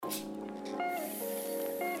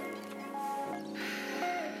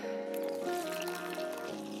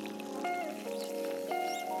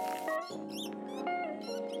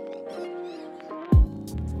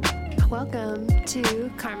Welcome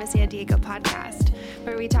to Karma San Diego podcast,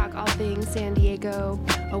 where we talk all things San Diego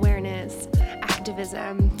awareness,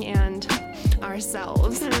 activism, and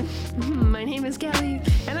ourselves. My name is Kelly.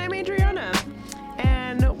 And I'm Adriana.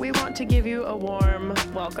 And we want to give you a warm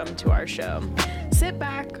welcome to our show. Sit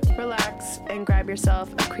back, relax, and grab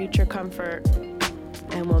yourself a creature comfort,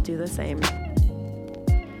 and we'll do the same.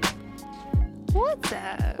 What's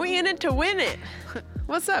up? We in it to win it.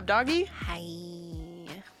 What's up, doggy? Hi.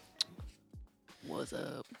 What's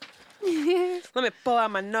up? Let me pull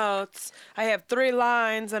out my notes. I have 3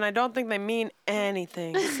 lines, and I don't think they mean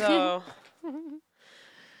anything. So,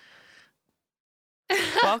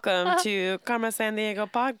 welcome to Karma San Diego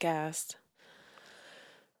podcast.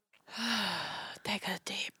 Take a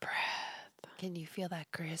deep breath. Can you feel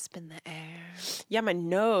that crisp in the air? Yeah, my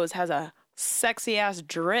nose has a sexy ass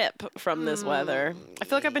drip from this weather. I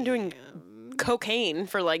feel like I've been doing cocaine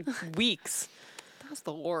for like weeks. That's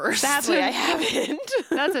the worst. Sadly, I haven't.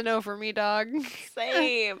 That's a no for me, dog.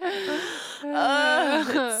 Same.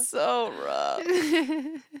 It's so rough.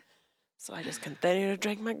 So I just continue to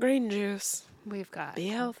drink my green juice. We've got Be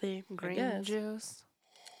healthy. I green guess. juice,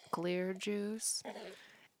 clear juice,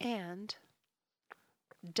 and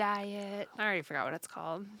diet. I already forgot what it's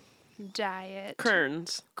called. Diet.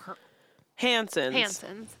 Kerns. Hanson's.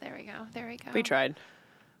 Hanson's. There we go. There we go. We tried.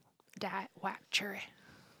 Diet whack cherry.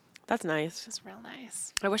 That's nice. It's real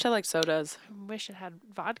nice. I wish I liked sodas. I wish it had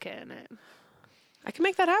vodka in it. I can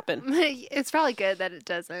make that happen. It's probably good that it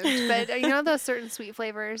doesn't. But you know those certain sweet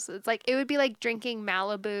flavors? It's like, it would be like drinking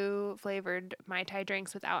Malibu flavored Mai Tai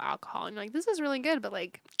drinks without alcohol. And you're like, this is really good, but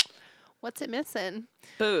like, what's it missing?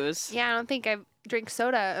 Booze. Yeah, I don't think I drink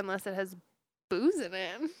soda unless it has booze in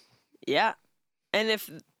it. Yeah. And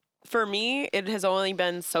for me, it has only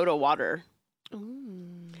been soda water.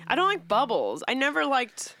 I don't like bubbles. I never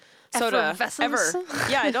liked soda Effervescence? ever.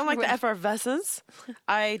 Yeah, I don't like the effervescence.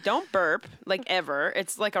 I don't burp like ever.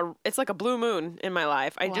 It's like a blue moon in my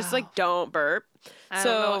life. I just Wow. like don't burp. I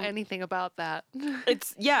So don't know anything about that.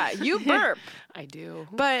 it's you burp, I do.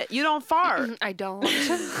 but you don't fart. I don't.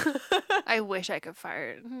 I wish I could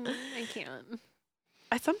fart. I can't.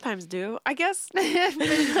 I sometimes do. I guess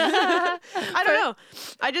I don't know.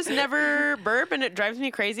 I just never burp, and it drives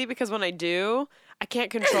me crazy because when I do, I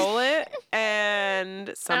can't control it, and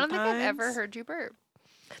I sometimes don't think I've ever heard you burp.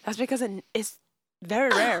 That's because it's very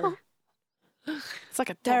rare. It's like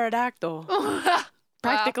a pterodactyl,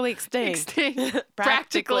 practically extinct.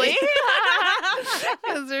 Practically.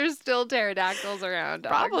 Because there's still pterodactyls around,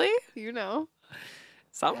 dog. Probably You know.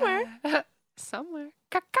 somewhere. Somewhere.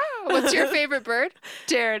 Caw-caw. What's your favorite bird?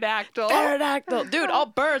 Pterodactyl. Pterodactyl, dude. All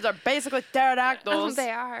birds are basically pterodactyls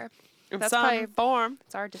They are. in that's some probably- form.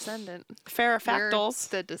 It's our descendant. Pterodactyls.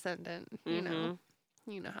 We're the descendant. You know.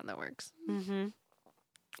 You know how that works. Mm-hmm.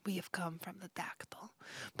 We have come from the dactyl.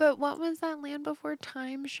 But what was that Land Before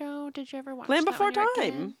Time show? Did you ever watch Land that when Before you were a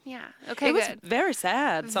kid? Time. Yeah. Okay, It was good. very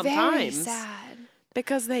sad sometimes. Very sad.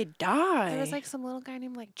 Because they die. There was like some little guy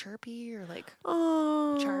named like Chirpy or like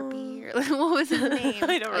oh. Charpy or what was his name?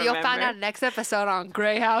 I don't You'll find remember. out next episode on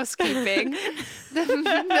Gray Housekeeping.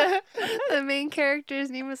 the main character's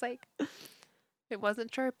name was like, it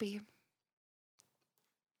wasn't Chirpy.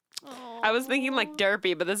 I was thinking like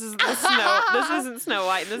Derpy, but this is the snow. This isn't Snow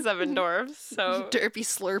White. This is Seven Dwarfs. So Derpy,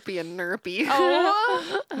 Slurpy, and Nerpy.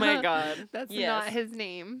 Oh my God. That's Yes. not his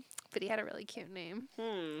name, but he had a really cute name.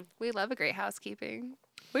 We love a Great Housekeeping.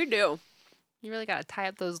 We do. You really got to tie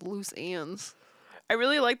up those loose ends. I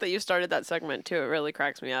really like that you started that segment too. It really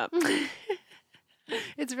cracks me up.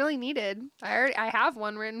 It's really needed. I have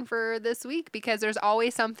one written for this week because there's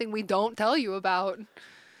always something we don't tell you about.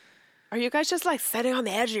 Are you guys just like sitting on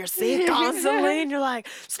the edge of your seat constantly and you're like,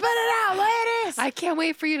 spit it out, ladies? I can't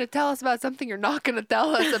wait for you to tell us about something you're not going to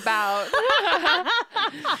tell us about.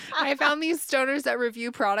 I found these stoners that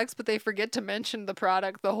review products, but they forget to mention the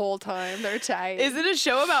product the whole time. They're tight. Is it a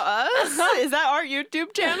show about us? Is that our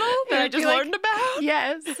YouTube channel that I It'd be just like- learned about?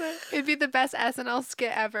 Yes. It'd be the best SNL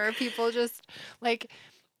skit ever. People just like,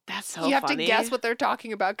 That's so you have funny. to guess what they're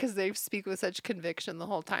talking about because they speak with such conviction the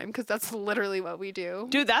whole time because that's literally what we do.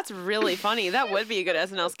 Dude, that's really funny. That would be a good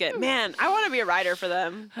SNL skit. Man, I want to be a writer for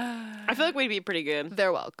them. I feel like we'd be pretty good.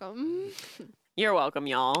 They're welcome. You're welcome,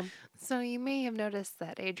 y'all. So you may have noticed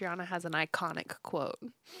that Adriana has an iconic quote.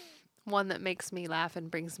 One that makes me laugh and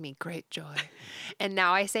brings me great joy. And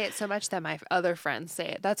now I say it so much that my other friends say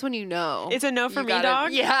it. That's when you know. It's a no for you me, gotta-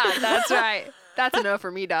 dog? Yeah, that's right. That's a no for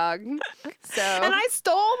me, dog. So And I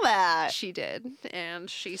stole that. she did. And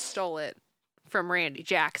she stole it from Randy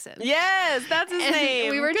Jackson. Yes, that's his And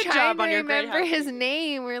name. we were Good trying job to on your great remember his housekeeping.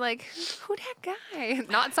 name. We were like, who that guy?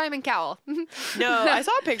 Not Simon Cowell. No, I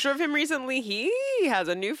saw a picture of him recently. He has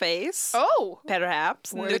a new face. Oh.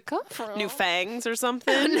 Perhaps. Where'd it come from? New fangs or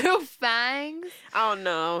something. New fangs. I don't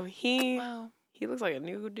know. He Wow. looks like a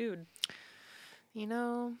new dude. You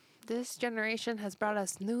know, this generation has brought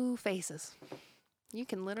us new faces. You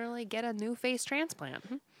can literally get a new face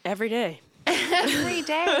transplant Every day. every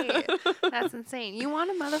day. That's insane. You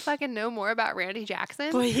want to motherfucking know more about Randy Jackson?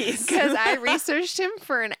 Please. Because I researched him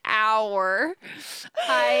for an hour.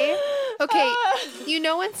 Okay, you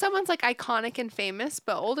know when someone's like iconic and famous,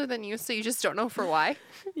 but older than you, so you just don't know for why?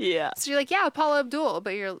 Yeah. So you're like, yeah, Paula Abdul,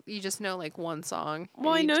 but you just know like one song.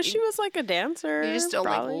 Well, I and know she was like a dancer. You just don't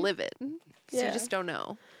probably. like live it. So Yeah. you just don't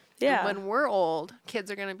know. Yeah. And when we're old,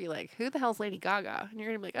 kids are going to be like, who the hell's Lady Gaga? And you're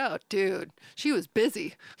going to be like, oh, dude, she was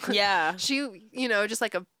busy. Yeah. She, just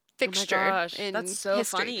like a fixture gosh, in that's so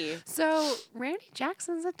history. funny. So Randy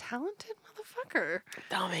Jackson's a talented motherfucker.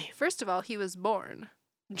 Tell me. First of all, he was born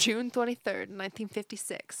June 23rd,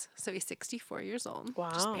 1956. So he's 64 years old. Just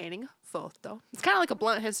Wow. painting a photo. It's kind of like a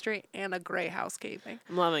blunt history and a gray housekeeping.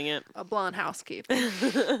 I'm loving it. A blonde housekeeping.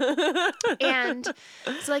 And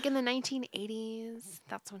so like in the 1980s,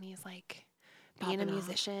 that's when he's like being Popping a off.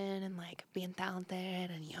 musician and like being talented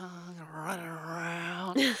and young and running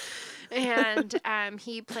around. And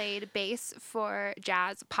he played bass for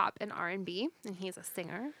jazz, pop, and R&B. And he's a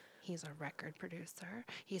singer. He's a record producer.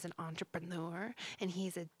 He's an entrepreneur. And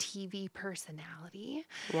he's a TV personality.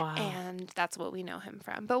 Wow. And that's what we know him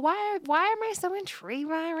from. But why am I so intrigued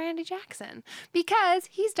by Randy Jackson? Because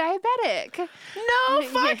he's diabetic. No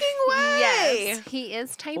fucking way. Yes, he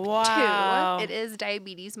is type Wow. 2. It is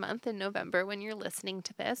diabetes month in November when you're listening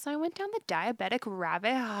to this. So I went down the diabetic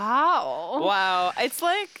rabbit hole. Wow. It's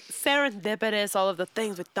like serendipitous, all of the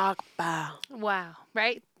things we talk about. Wow,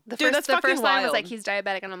 right? The Dude, that's fucking first line was wild. like, he's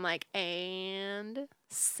diabetic. And I'm like, and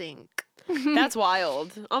sink. That's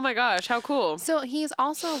wild. Oh my gosh, how cool. So he's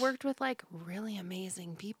also worked with like really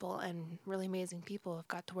amazing people, and really amazing people have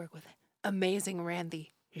got to work with amazing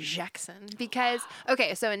Randy Jackson. Because,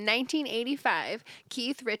 okay, so in 1985,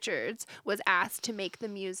 Keith Richards was asked to make the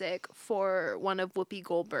music for one of Whoopi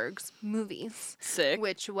Goldberg's movies, Sick.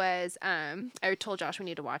 which was, I told Josh we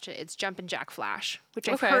need to watch it. It's Jumpin' Jack Flash, which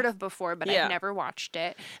I've Okay. heard of before, but Yeah. I've never watched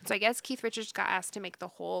it. So I guess Keith Richards got asked to make the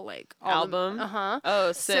whole, like, Album? Uh-huh.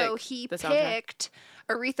 Oh, sick. So he The soundtrack. picked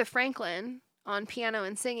Aretha Franklin on piano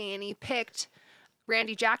and singing, and he picked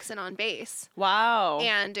Randy Jackson on bass. Wow.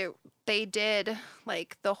 And they did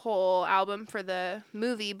like the whole album for the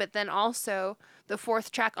movie, but then also the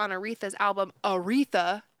fourth track on Aretha's album,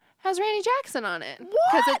 Aretha, has Randy Jackson on it.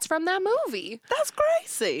 Because it's from that movie. That's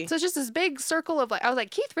crazy. So it's just this big circle of like, I was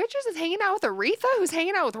like, Keith Richards is hanging out with Aretha, who's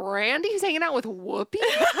hanging out with Randy, who's hanging out with Whoopi.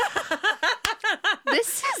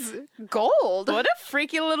 This is gold. What a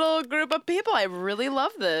freaky little group of people. I really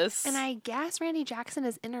love this. And I guess Randy Jackson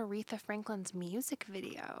is in Aretha Franklin's music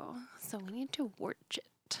video. So we need to watch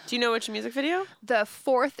it. Do you know which music video? The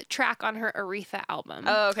fourth track on her Aretha album.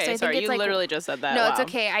 Oh, So I okay. think Sorry, it's you like- literally just said that. No, it's Wow.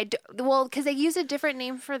 okay. Well, because they used a different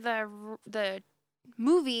name for the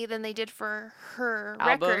movie than they did for her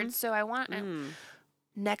Album? record. So I want Mm.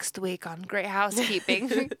 next week on Great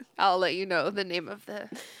Housekeeping, I'll let you know the name of the.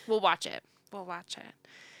 We'll watch it.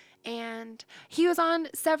 And he was on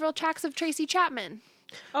several tracks of Tracy Chapman.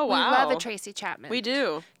 Oh, wow. We love a Tracy Chapman. We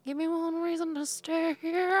do. Give me one reason to stay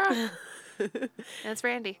here. And it's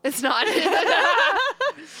Randy. It's not.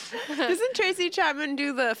 Doesn't Tracy Chapman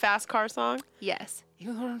do the fast car song? Yes.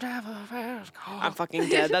 You don't drive a fast car. I'm fucking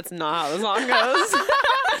dead. That's not how the song goes.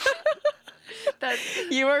 That's,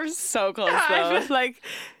 You are so close, though. Like,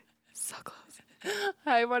 so close.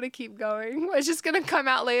 I want to keep going. It's just going to come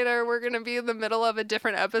out later. We're going to be in the middle of a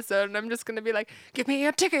different episode, and I'm just going to be like, give me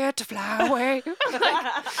a ticket to fly away.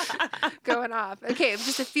 Like, going off. Okay,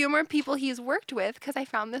 just a few more people he's worked with, because I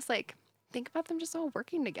found this, like, think about them just all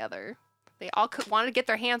working together. They all want to get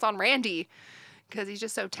their hands on Randy, because he's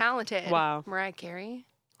just so talented. Wow. Mariah Carey.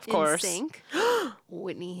 Of course. NSYNC.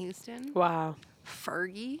 Whitney Houston. Wow.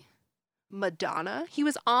 Fergie. Madonna. He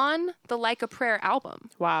was on the Like a Prayer album.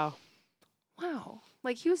 Wow. Wow.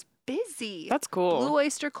 Like, he was busy. That's cool. Blue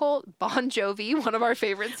Oyster Cult, Bon Jovi, one of our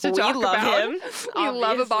favorites to We talk love about. him, We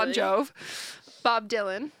love a Bon obviously. Jov. Bob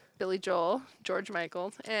Dylan, Billy Joel, George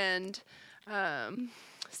Michael, and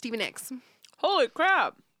Stevie Nicks. Holy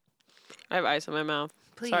crap. I have ice in my mouth.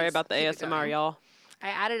 Sorry Please about the keep it ASMR, going. y'all. I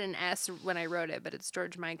added an S when I wrote it, but it's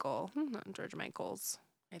George Michael. Not George Michael's,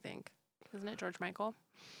 I think. Isn't it George Michael?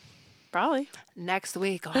 Probably. Next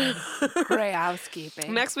week on Great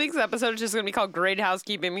Housekeeping. Next week's episode is just going to be called Great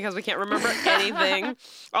Housekeeping because we can't remember anything.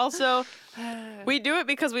 Also, we do it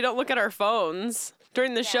because we don't look at our phones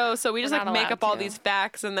during the show, so we just we're like not make allowed up all to. these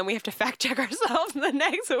facts and then we have to fact check ourselves the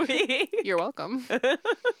next week. You're welcome.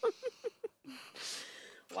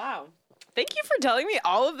 Wow. Thank you for telling me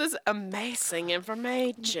all of this amazing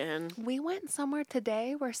information. We went somewhere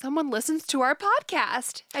today where someone listens to our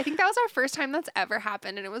podcast. I think that was our first time that's ever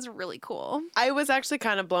happened, and it was really cool. I was actually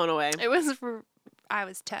kind of blown away. I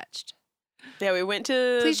was touched. Yeah, we went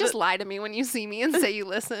to Please just lie to me when you see me and say you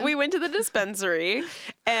listen. we went to the dispensary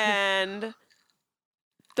and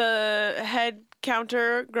the head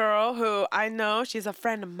counter girl, who I know, she's a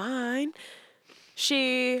friend of mine,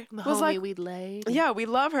 she the was homie like, we'd laid. yeah, we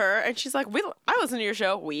love her. And she's like, I listen to your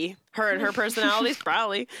show. Her and her personalities,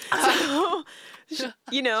 probably. So,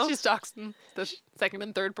 you know. She talks in the second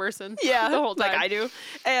and third person. Yeah, the whole time. like I do.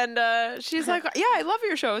 And she's like, yeah, I love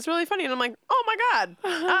your show. It's really funny. And I'm like, oh my God,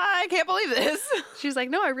 I can't believe this. She's like,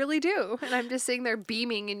 no, I really do. And I'm just sitting there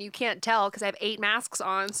beaming, and you can't tell because I have 8 masks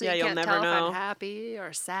on, so Yeah, you you'll can't never tell if know. I'm happy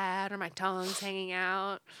or sad or my tongue's hanging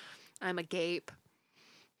out. I'm agape.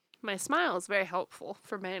 My smile is very helpful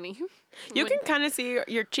for many. You can kind of see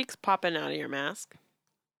your cheeks popping out of your mask.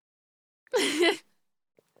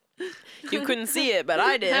 You couldn't see it, but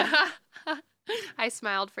I did. I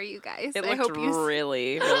smiled for you guys. It I looked hope you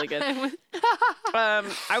really, really good.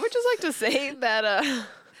 I would just like to say that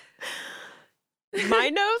my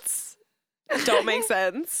notes don't make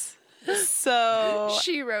sense. So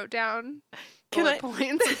She wrote down Can bullet I-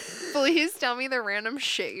 points. Please tell me the random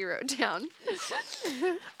shit you wrote down.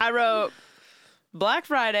 I wrote Black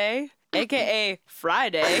Friday, aka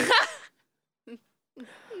Friday,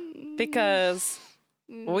 because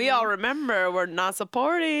we all remember we're not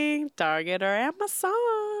supporting Target or Amazon.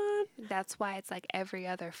 That's why it's like every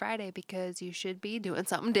other Friday, because you should be doing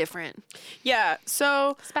something different. Yeah,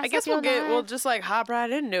 so I guess we'll Sensacional. just like hop right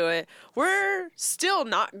into it. We're still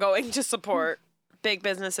not going to support big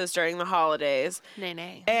businesses during the holidays,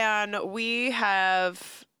 Nay. and we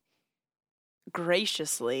have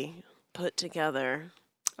graciously put together,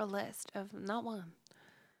 A list of not one,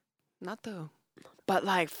 not two, but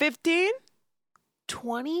like 15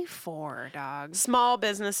 24 dogs. small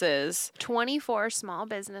businesses 24 small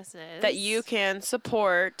businesses that you can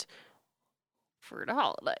support. for the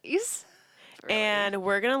holidays. Really. And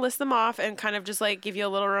we're going to list them off and kind of just like give you a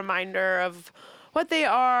little reminder of what they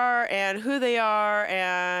are and who they are.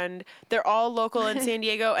 And they're all local in San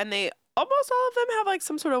Diego, and almost all of them have like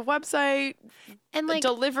some sort of website, and like,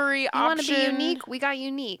 delivery you want to option. be unique? We got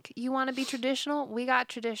unique. You want to be traditional? We got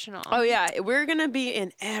traditional. Oh yeah, we're going to be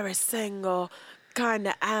in every single kind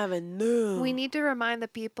of avenue. We need to remind the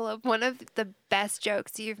people of one of the best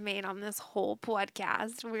jokes you've made on this whole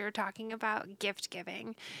podcast. We were talking about gift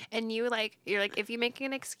giving, and you're like, if you make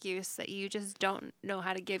an excuse that you just don't know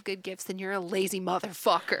how to give good gifts, then you're a lazy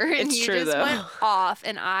motherfucker. And It's you true, just though. went off,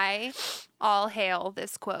 and I all hail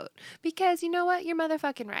this quote, because you know what? You're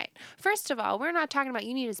motherfucking right. First of all, we're not talking about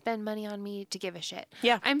you need to spend money on me to give a shit.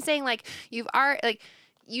 Yeah. I'm saying like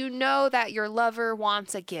you know that your lover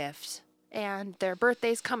wants a gift, and their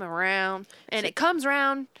birthday's coming around, and it comes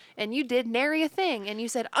around, and you did nary a thing, and you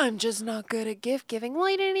said, I'm just not good at gift giving. Well,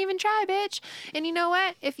 you didn't even try, bitch. And you know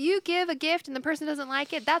what? If you give a gift and the person doesn't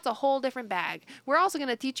like it, that's a whole different bag. We're also going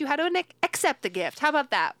to teach you how to accept the gift. How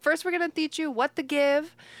about that? First, we're going to teach you what to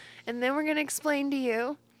give, and then we're going to explain to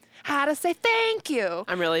you how to say thank you.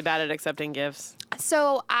 I'm really bad at accepting gifts.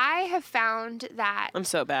 So I have found that I'm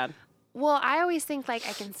so bad. well, I always think like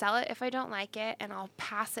I can sell it if I don't like it, and I'll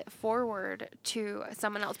pass it forward to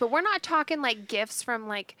someone else. But we're not talking like gifts from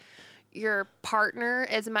like your partner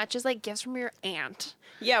as much as like gifts from your aunt.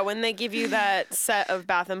 Yeah, when they give you that set of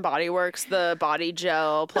Bath and Body Works, the body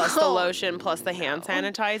gel plus the Oh, lotion plus the hand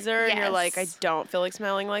sanitizer, and you're like, I Yes. don't feel like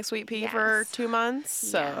smelling like Sweet Pea for Yes. 2 months,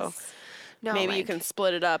 so Yes. No, maybe you like, can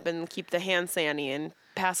split it up and keep the hand sanny and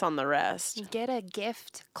pass on the rest. get a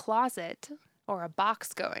gift closet or a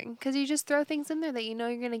box going, because you just throw things in there that you know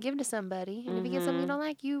you're going to give to somebody, and if you get something you don't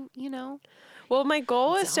like, you know. Well, my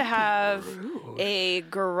goal is to have a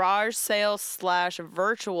garage sale /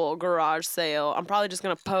 virtual garage sale. I'm probably just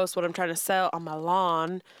going to post what I'm trying to sell on my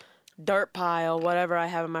lawn, dirt pile, whatever I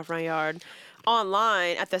have in my front yard,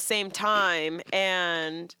 online at the same time.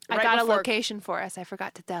 And I right got a before- location for us. I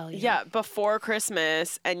forgot to tell you. Yeah, before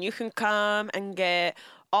Christmas. And you can come and get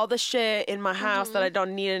all the shit in my house that I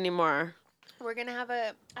don't need anymore. We're going to have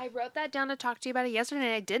I wrote that down to talk to you about it yesterday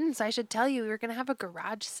and I didn't, so I should tell you. We're going to have a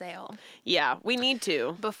garage sale Yeah, we need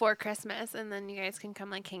to. before Christmas, and then you guys can come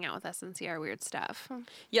like hang out with us and see our weird stuff.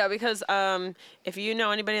 Yeah, because if you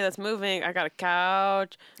know anybody that's moving, I got a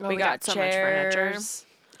couch. We got so much furniture. chairs.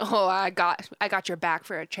 Oh, I got your back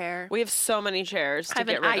for a chair. We have so many chairs to I have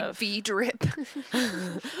get an rid of. IV drip.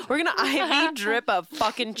 We're gonna IV drip a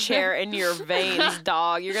fucking chair in your veins,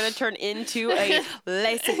 dog. You're gonna turn into a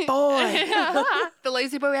lazy boy. The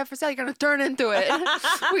lazy boy we have for sale, you're going to turn into it.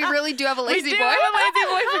 We really do have a lazy We do boy. have a lazy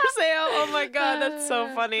boy for sale. Oh my god, that's so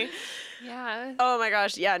funny. Yeah. Oh my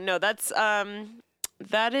gosh, yeah, no,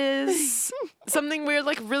 that is something we're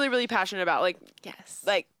like really, really passionate about. Yes.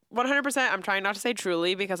 Like 100%. I'm trying not to say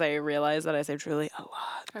truly because I realize that I say truly a lot.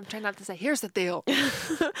 I'm trying not to say, here's the deal.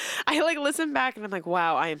 I like listen back and I'm like,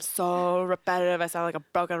 wow, I am so repetitive. I sound like a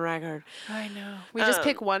broken record. I know. We just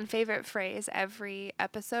pick one favorite phrase every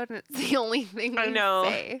episode, and it's the only thing we I know.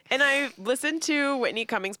 say. And I listened to Whitney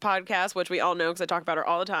Cummings' podcast, which we all know because I talk about her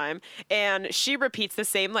all the time. And she repeats the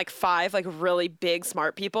same like 5 like really big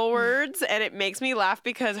smart people words. And it makes me laugh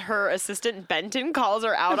because her assistant Benton calls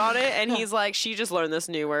her out on it. And he's like, she just learned this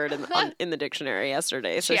new word in the dictionary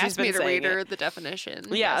yesterday. So She she's asked been me to saying read her it. the definition.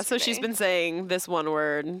 Yeah, so she's yesterday. been saying this one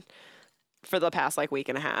word for the past like week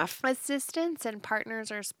and a half. Assistants and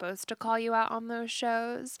partners are supposed to call you out on those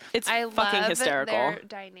shows. It's I fucking love hysterical. their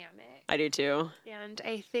dynamic. I do too. And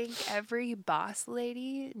I think every boss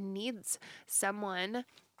lady needs someone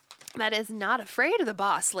that is not afraid of the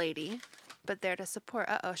boss lady, but there to support.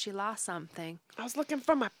 Uh-oh, she lost something. I was looking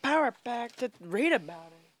for my power pack to read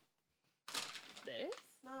about it. This?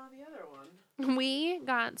 No, the other one. We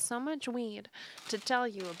got so much weed to tell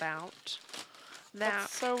you about.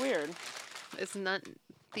 That's so weird. It's not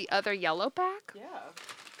the other yellow pack, Yeah.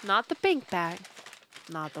 not the pink pack,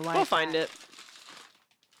 not the white We'll find pack. it.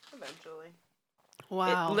 Eventually.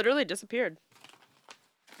 Wow. It literally disappeared.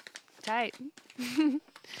 Tight.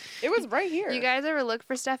 It was right here. You guys ever look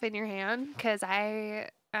for stuff in your hand? Because I,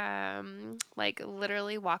 like,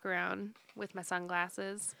 literally walk around with my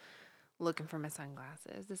sunglasses, looking for my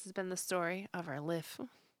sunglasses. This has been the story of our life.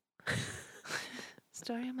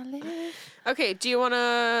 Story of my life. Okay, do you want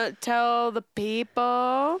to tell the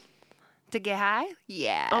people? To get high?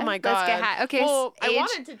 Yeah. Oh my god. Let's get high. Okay. Well, I age-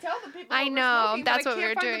 wanted to tell the people. I that we're know, smoking, that's but what I we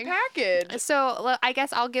were can't find doing. the package. So I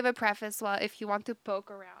guess I'll give a preface if you want to poke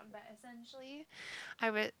around. But essentially,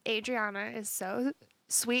 Adriana is so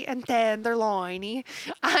sweet and tenderloiny.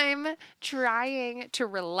 I'm trying to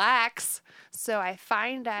relax, so I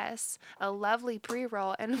find us a lovely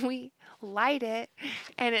pre-roll and we light it,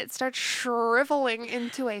 and it starts shriveling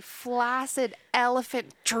into a flaccid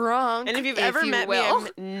elephant trunk. And if you've ever met me, I'm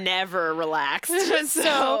never relaxed.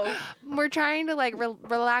 So we're trying to like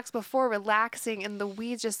relax before relaxing, and the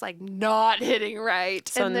weed's just like not hitting right.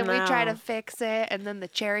 So and then we try to now- fix it, and then the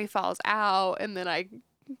cherry falls out, and then I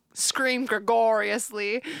scream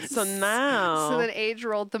gregoriously. So now So then Age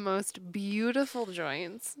rolled the most beautiful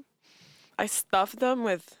joints. I stuff them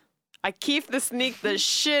with. I keep the sneak the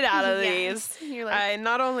shit out of Yes. these. You're like, I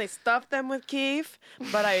not only stuff them with keef,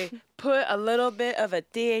 but I put a little bit of a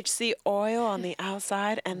THC oil on the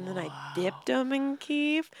outside, and then I dipped them in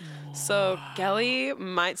keef. So Kelly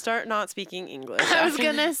might start not speaking English. I was after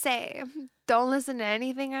gonna say, don't listen to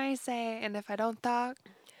anything I say, and if I don't talk,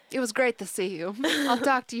 it was great to see you. I'll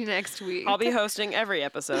talk to you next week. I'll be hosting every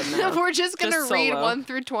episode now. We're just gonna Just read solo. 1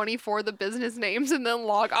 through 24 the business names and then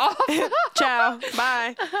log off. Ciao.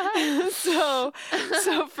 Bye. so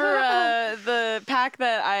for the pack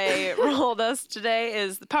that I rolled us today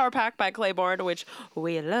is the Power Pack by Claiborne, which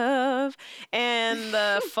we love. And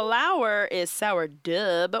the flower is Sour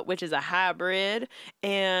Dub, which is a hybrid.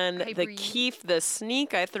 And the Hybrid. keef, the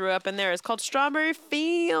sneak I threw up in there is called Strawberry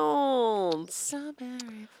Fields.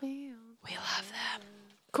 Strawberry field. We love them.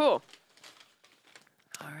 Cool.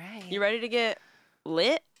 All right. You ready to get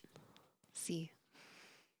lit? See.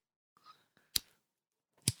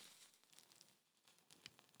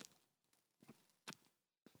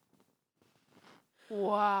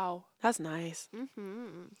 Wow. That's nice.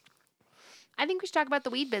 I think we should talk about the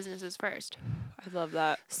weed businesses first. I love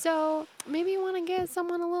that. So maybe you want to get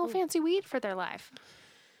someone a little fancy weed for their life.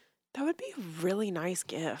 That would be a really nice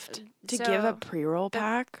gift to give a So, pre-roll the-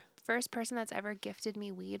 pack. First person that's ever gifted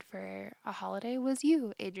me weed for a holiday was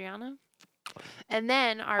you, Adriana. And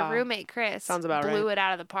then our Wow. roommate Chris Sounds about blew right. it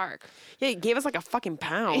out of the park. Yeah, he gave us like a fucking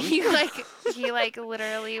pound. he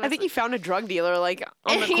literally was I think he found a drug dealer like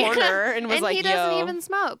on the Yeah. corner and was and like, he doesn't "Yo." even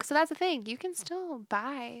smoke. So that's the thing. You can still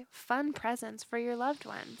buy fun presents for your loved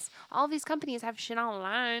ones. All these companies have shit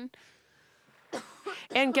online.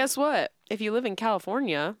 And guess what? If you live in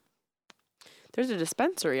California, There's a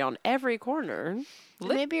dispensary on every corner.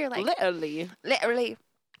 Maybe you're like, Literally.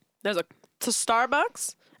 There's a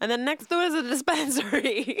Starbucks, and then next door is a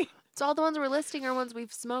dispensary. So all the ones we're listing are ones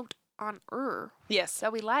we've smoked on Yes.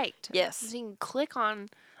 that we liked. Yes. So you can click on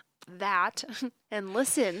that and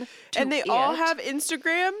listen to And they all it. have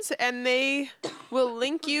Instagrams, and they will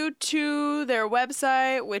link you to their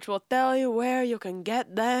website, which will tell you where you can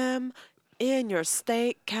get them in your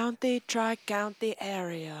state, county, tri-county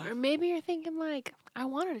area. Or maybe you're thinking like, I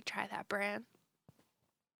wanted to try that brand.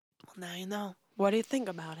 Well, now you know. What do you think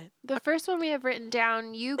about it? The first one we have written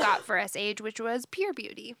down you got for us, Age, which was Pure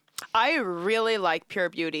Beauty. I really like Pure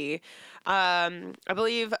Beauty. I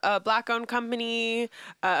believe a Black-owned company,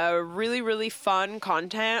 really, really fun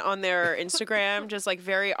content on their Instagram, just like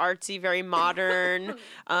very artsy, very modern,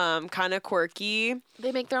 kind of quirky.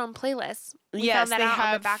 They make their own playlists. We Yes, found that they out on the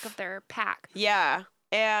have- back of their pack. Yeah,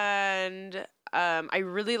 and I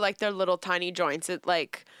really like their little tiny joints.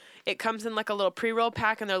 It comes in like a little pre-roll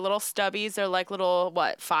pack, and they're little stubbies. They're like little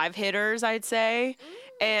 5 hitters, I'd say,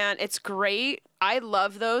 and it's great. I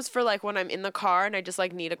love those for like when I'm in the car and I just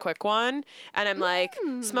like need a quick one, and I'm like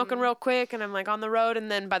smoking real quick, and I'm like on the road,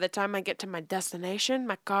 and then by the time I get to my destination,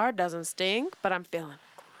 my car doesn't stink, but I'm feeling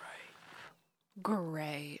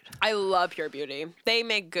Great. I love Pure Beauty. They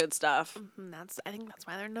make good stuff. I think that's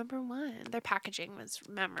why they're number one. Their packaging was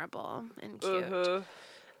memorable and cute. Mhm.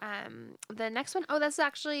 The next one, that's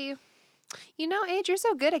actually, Age, you're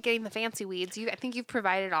so good at getting the fancy weeds. I think you've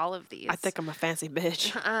provided all of these. I think I'm a fancy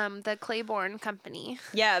bitch. The Claiborne Company,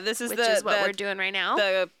 Yeah, this is which the is what the, we're doing right now.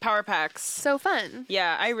 the power packs. So fun.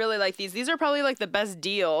 Yeah, I really like these. These are probably like the best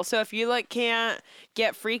deal. So if you like can't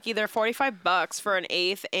get freaky, they're $45 for an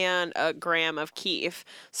eighth and a gram of keef.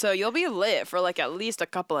 So you'll be lit for like at least a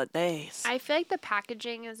couple of days. I feel like the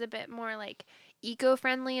packaging is a bit more like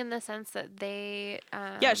eco-friendly in the sense that they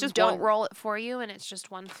it's just don't one- roll it for you, and it's just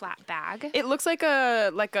one flat bag. It looks like a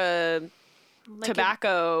Like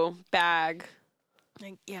tobacco bag.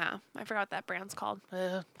 I forgot what that brand's called.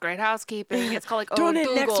 Great Housekeeping. It's called like Tune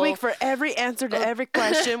in next Google. week for every answer to every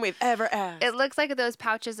question we've ever asked. It looks like those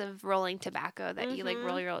pouches of rolling tobacco that you like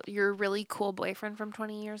roll your really cool boyfriend from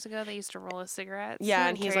 20 years ago. They used to roll his cigarettes. Yeah,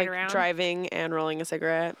 and he's carry it like around. driving and rolling a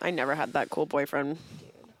cigarette. I never had that cool boyfriend.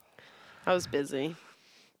 I was busy.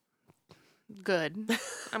 Good.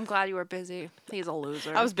 I'm glad you were busy. He's a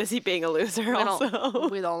loser. I was busy being a loser also.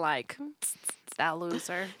 We don't like that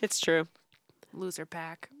loser. It's true. Loser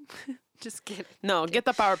pack. Just kidding. No, get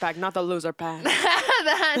the power pack, not the loser pack.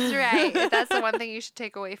 That's right. That's the one thing you should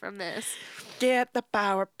take away from this. Get the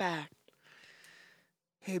power pack.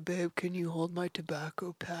 Hey, babe, can you hold my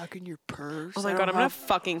tobacco pack in your purse? Oh my god, I'm gonna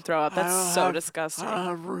fucking throw up. That's so disgusting. I don't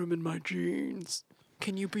have room in my jeans.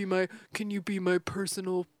 Can you be my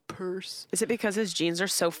personal purse? Is it because his jeans are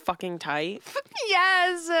so fucking tight?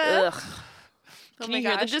 Yes. Ugh. Oh Can my you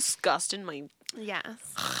hear the gosh. disgust in my... Yes.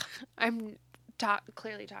 I'm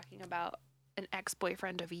clearly talking about an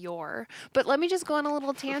ex-boyfriend of yore. But let me just go on a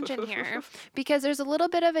little tangent here, because there's a little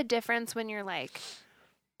bit of a difference when you're like,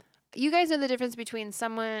 you guys know the difference between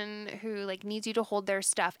someone who like needs you to hold their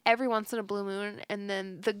stuff every once in a blue moon, and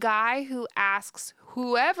then the guy who asks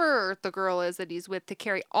whoever the girl is that he's with to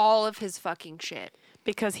carry all of his fucking shit.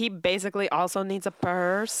 Because he basically also needs a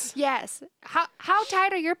purse. Yes. How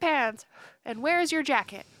tight are your pants? And where is your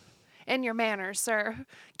jacket? And your manners, sir.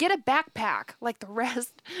 Get a backpack like the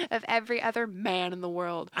rest of every other man in the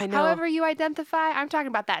world. I know. However you identify, I'm talking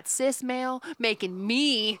about that cis male making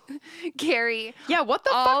me carry Yeah, what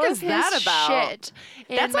the all fuck of is that his about? shit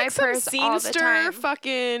in That's my like some purse all the scenester time.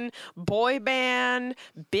 fucking boy band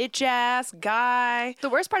bitch ass guy The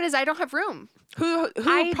worst part is I don't have room. who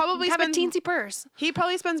I probably have spends a teensy purse. he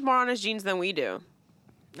probably spends more on his jeans than we do.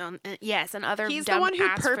 Yes, and other He's the dumb one who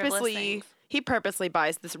ass frivolous things. purposely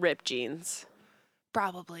buys this ripped jeans.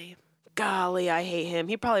 Probably. Golly, I hate him.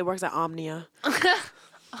 He probably works at Omnia.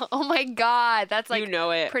 Oh my god, that's like you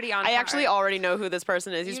know it. pretty on I actually par. already know who this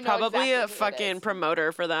person is. He's You know probably exactly a who it fucking is.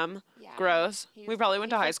 promoter for them. Yeah. Gross. We probably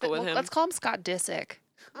went to high school with him. Let's call him Scott Disick.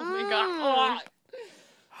 Oh my god.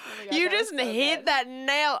 You just hit that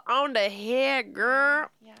nail on the head, girl.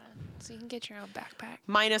 Yeah. So you can get your own backpack.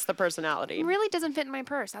 Minus the personality. It really doesn't fit in my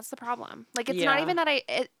purse. That's the problem. Like, it's not Yeah. even that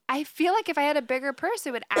I feel like if I had a bigger purse,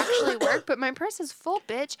 it would actually work, but my purse is full,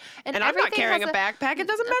 bitch. And I'm not everything carrying a has backpack. It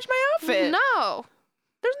doesn't match my outfit. No.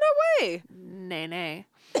 There's no way. Nay.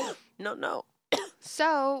 No.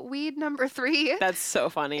 So, weed number 3 That's so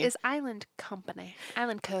funny. is Island Company.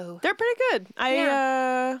 Island Co. They're pretty good.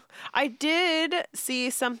 I did see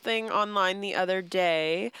something online the other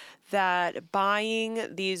day that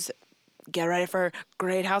buying these get ready for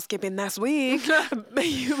Great Housekeeping next week.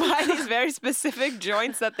 You buy these very specific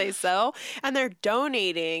joints that they sell, and they're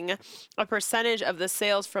donating a percentage of the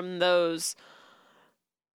sales from those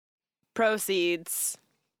proceeds,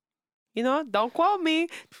 don't quote me,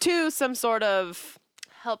 to some sort of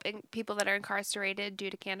Helping people that are incarcerated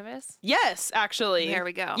due to cannabis. Yes, actually. There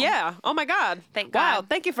we go. Yeah. Oh my God. Thank Wow. God.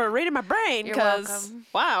 Thank you for reading my brain. You're 'Cause, welcome.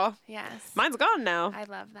 wow. Yes. Mine's gone now. I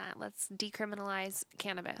love that. Let's decriminalize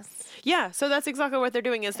cannabis. Yeah. So that's exactly what they're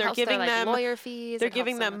doing is It they're helps their, giving like, them lawyer fees. They're It helps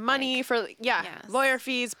giving them with, money like, for Yes. lawyer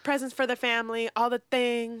fees, presents for their family, all the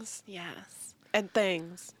things yes. and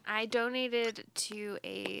things. I donated to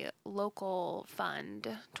a local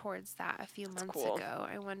fund towards that a few months cool. ago.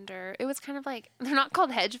 I wonder, it was kind of like, they're not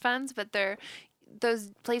called hedge funds, but they're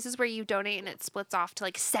those places where you donate and it splits off to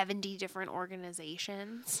like 70 different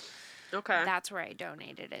organizations. Okay. That's where I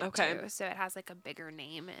donated it Okay. to. So it has like a bigger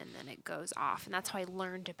name and then it goes off. And that's how I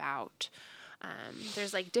learned about.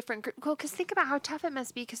 There's like different, well, because think about how tough it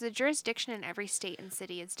must be because the jurisdiction in every state and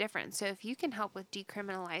city is different. So if you can help with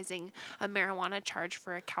decriminalizing a marijuana charge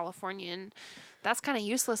for a Californian, that's kind of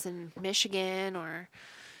useless in Michigan or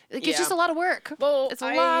like, it's just a lot of work. Well, It's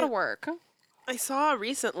a lot of work. I saw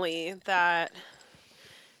recently that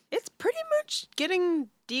it's pretty much getting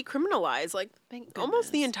decriminalized, like Thank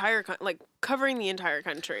almost the goodness. entire, covering the entire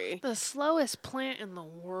country. The slowest plant in the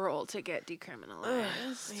world to get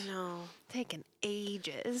decriminalized. I know. Taking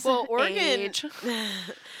ages. Well, Oregon, Age.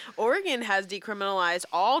 Oregon has decriminalized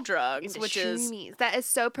all drugs, which is Shroomies. That is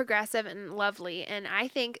so progressive and lovely. And I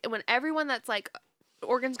think when everyone that's like,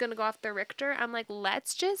 Oregon's going to go off the Richter, I'm like,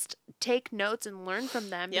 let's just take notes and learn from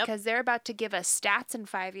them Yep. because they're about to give us stats in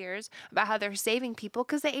 5 years about how they're saving people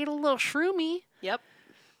because they ate a little shroomy. Yep.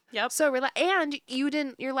 So and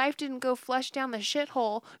your life didn't go flush down the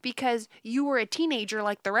shithole because you were a teenager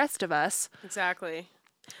like the rest of us. Exactly.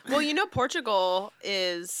 Well, Portugal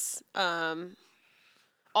is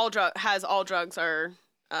all drugs are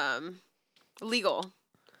legal.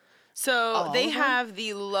 So All they of them? have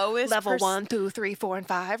the lowest Level 1, 2, 3, 4, and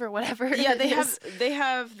 5 or whatever. Yeah, it they is.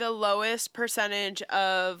 have the lowest percentage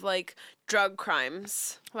of like drug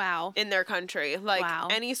crimes Wow. in their country. Like Wow.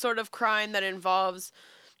 any sort of crime that involves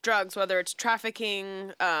drugs, whether it's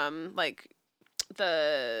trafficking, like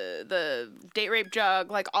the date rape drug,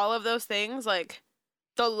 like all of those things, like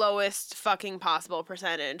the lowest fucking possible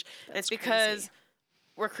percentage. And it's because crazy.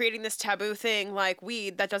 we're creating this taboo thing like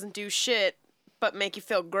weed that doesn't do shit but make you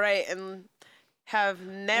feel great and have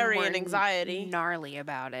nary We're an anxiety. gnarly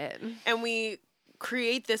about it. And we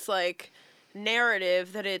create this like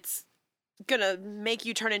narrative that it's gonna make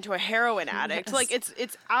you turn into a heroin addict. Yes. Like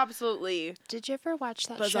it's absolutely Did you ever watch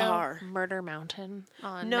that Bizarre. show Murder Mountain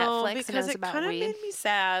on no, Netflix? because and it about kind of weed? made me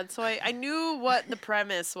sad. So I knew what the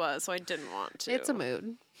premise was, so I didn't want to. It's a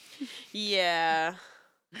mood. Yeah.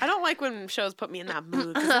 I don't like when shows put me in that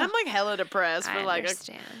mood because I'm like hella depressed for I like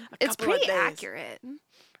understand. a It's couple of pretty days. accurate.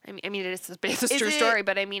 I mean, it's a Is true it- story,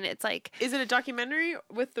 but I mean, it's like Is it a documentary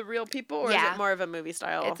with the real people or is Yeah. it more of a movie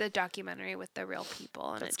style? it's a documentary with the real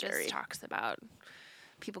people, and That's it just scary. talks about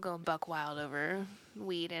people going buck wild over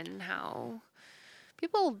weed and how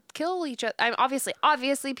people kill each other.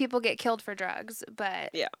 Obviously, people get killed for drugs, but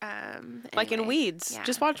Yeah. like in anyway, Weeds. yeah.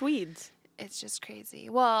 Just watch Weeds. It's just crazy.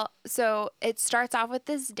 Well, so it starts off with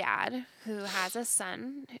this dad who has a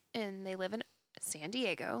son, and they live in San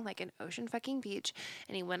Diego, like in Ocean fucking Beach,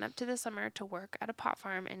 and he went up to the summer to work at a pot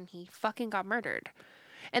farm, and he fucking got murdered.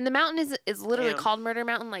 And the mountain is literally Damn. called Murder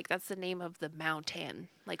Mountain, like that's the name of the mountain,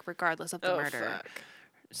 like regardless of the murder. Fuck.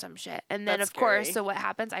 Some shit. And then, That's of course, scary. so what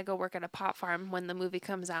happens? I go work at a pot farm when the movie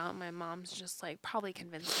comes out. My mom's just like probably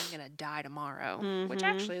convinced I'm going to die tomorrow, which Mhm.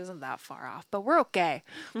 actually isn't that far off, but we're okay.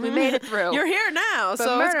 We made it through. You're here now, But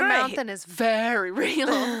so it's Murder great. Mountain is very real.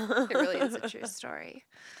 It really is a true story.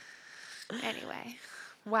 Anyway,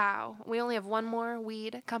 wow. We only have one more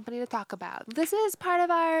weed company to talk about. This is part of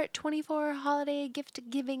our 24 holiday gift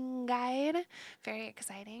giving guide. Very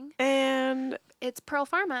exciting. And It's Pearl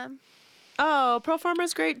Pharma. oh, Pearl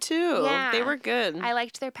Pharma's great too. Yeah. They were good. I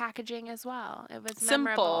liked their packaging as well. It was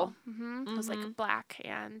Simple. Memorable. It was like black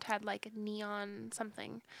and had like neon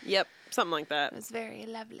something. Yep, something like It that. was very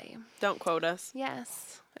lovely. Don't quote us.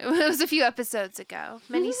 Yes. It was a few episodes ago,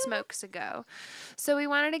 many smokes ago. So we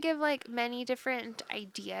wanted to give like many different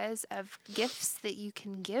ideas of gifts that you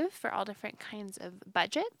can give for all different kinds of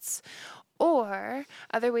budgets or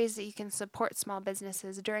other ways that you can support small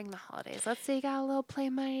businesses during the holidays. Let's say you got a little play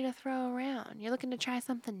money to throw around. You're looking to try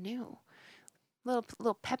something new.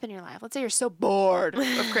 little pep in your life. Let's say you're so bored of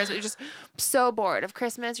Christmas. You're just so bored of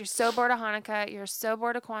Christmas. You're so bored of Hanukkah. You're so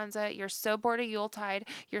bored of Kwanzaa. You're so bored of Yuletide.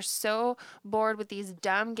 You're so bored with these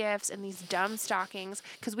dumb gifts and these dumb stockings.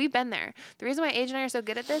 Because we've been there. The reason why Age and I are so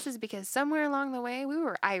good at this is because somewhere along the way we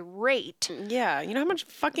were irate. Yeah, you know how much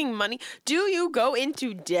fucking money? Do you go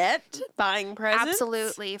into debt buying presents?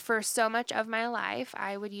 Absolutely. For so much of my life,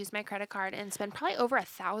 I would use my credit card and spend probably over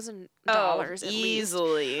 $1,000 at least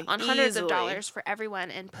easily on hundreds of dollars for everyone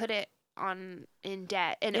and put it in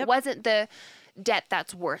debt. And it wasn't the debt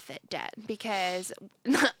that's worth it debt, because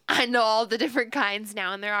I know all the different kinds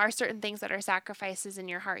now, and there are certain things that are sacrifices in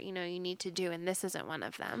your heart you need to do, and this isn't one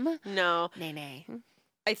of them. No. Nay.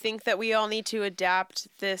 I think that we all need to adapt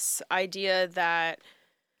this idea that,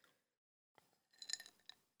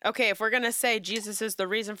 okay, if we're going to say Jesus is the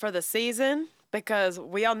reason for the season, because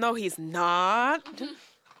we all know he's not.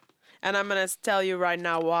 And I'm going to tell you right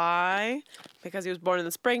now why. Because he was born in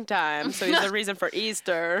the springtime, so he's the reason for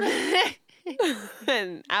Easter.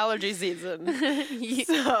 And allergy season.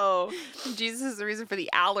 So Jesus is the reason for the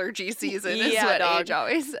allergy season, is Yeah, what dog. Age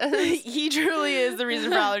always says. he truly is the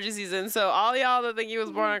reason for allergy season. So all y'all that think he was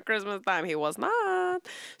born at Christmas time, he was not.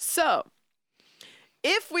 So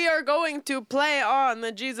if we are going to play on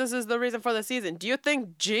the Jesus is the reason for the season, do you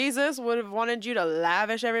think Jesus would have wanted you to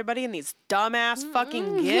lavish everybody in these dumbass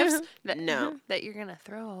fucking gifts? No. That you're going to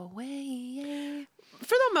throw away.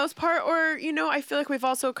 For the most part, or, I feel like we've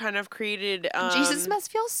also kind of created... Jesus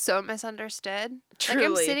must feel so misunderstood. Truly. Like,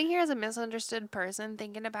 I'm sitting here as a misunderstood person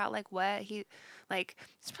thinking about, what he...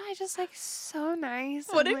 it's probably just, so nice.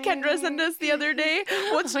 What did Kendra send us the other day?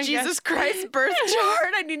 What's Oh my Jesus Christ's birth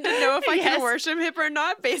chart? I need to know if I can worship him or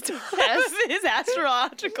not based on his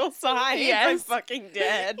astrological sign. Yes. I'm fucking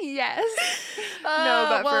dead. Yes. No,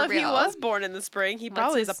 but well, for if he real. was born in the spring, he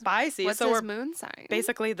probably is a Pisces. What's so his we're moon sign?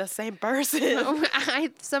 basically the same person.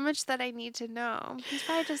 So much that I need to know. He's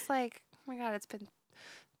probably just like, oh my God, it's been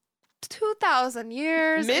 2,000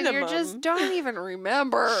 years and you Minimum. just don't even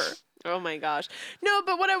remember. Oh my gosh. No,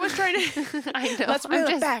 but what I was trying to... I know. Let's reel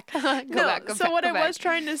it back. Go back. What I was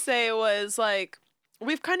trying to say was,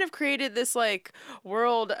 we've kind of created this,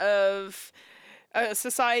 world of a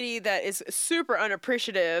society that is super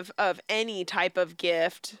unappreciative of any type of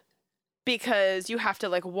gift, because you have to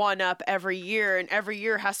one up every year, and every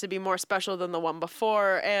year has to be more special than the one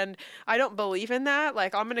before. And I don't believe in that.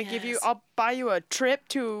 I'm going to I'll buy you a trip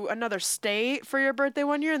to another state for your birthday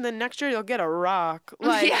one year, and then next year you'll get a rock.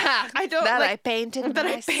 Yeah. I don't I painted that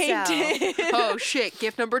myself. I painted. Oh shit,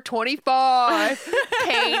 gift number 25.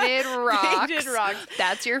 Painted rocks. Painted rocks.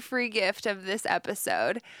 That's your free gift of this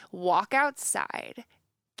episode. Walk outside,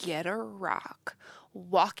 get a rock.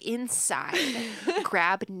 Walk inside,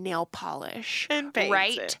 grab nail polish, And paint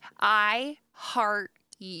write, it. I heart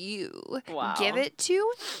you. Wow. Give it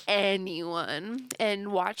to anyone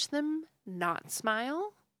and watch them not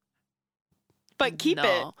smile. But keep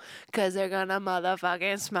it. Because they're gonna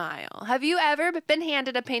motherfucking smile. Have you ever been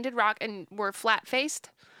handed a painted rock and were flat-faced?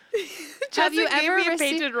 Have you Jessica ever gave me a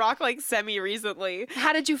received... painted rock semi-recently.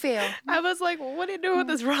 How did you feel? I was like, what are you doing with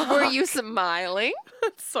this rock? Were you smiling?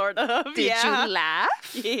 Sort of, Did yeah. you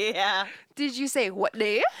laugh? Yeah. Did you say, what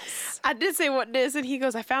this? I did say what this, and he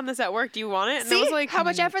goes, I found this at work. Do you want it? And See I was like, how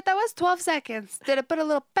much effort that was? 12 seconds. Did it put a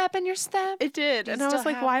little pep in your step? It did. You And I was still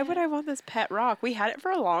like, have why it? would I want this pet rock? We had it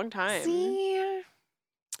for a long time. See?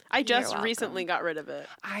 I just welcome. recently got rid of it.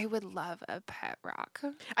 I would love a pet rock.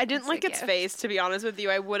 I didn't As a like its gift. face, to be honest with you.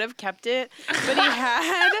 I would have kept it, but he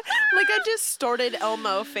had a distorted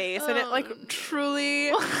Elmo face, and it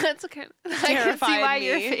truly. That's okay. I can see Terrified why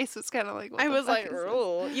your me. face was kind of like. What I the was fuck like, is this?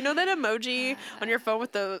 "Ooh." You know that emoji on your phone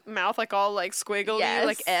with the mouth all squiggly,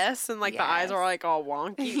 Yes. S, and the eyes are all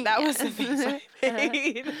wonky? That was the face I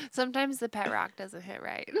made. Sometimes the pet rock doesn't hit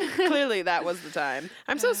right. Clearly, that was the time.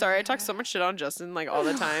 I'm so sorry. I talk so much shit on Justin all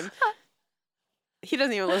the time. He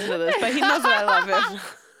doesn't even listen to this, but he knows that I love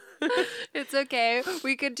him. It's okay.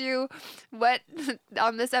 We could do what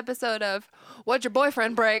on this episode of What's Your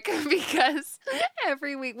Boyfriend Break? Because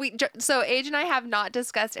every week so Age and I have not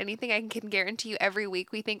discussed anything. I can guarantee you every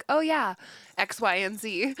week we think, oh yeah, X, Y, and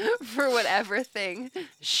Z for whatever thing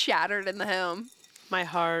shattered in the home. My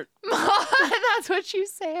heart. That's what you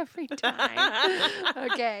say every time.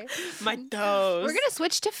 Okay. My toes. We're going to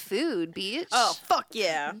switch to food, beach. Oh, fuck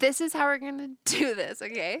yeah. This is how we're going to do this,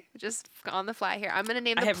 okay? Just on the fly here. I'm going to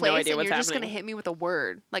name I the have place no idea and what's you're just going to happening. hit me with a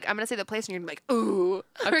word. Like, I'm going to say the place and you're going to be like, ooh.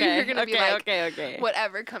 Or Okay, you're going to be like, okay.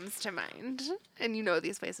 whatever comes to mind. And you know what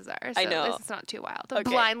these places are. So I know. This is not too wild. The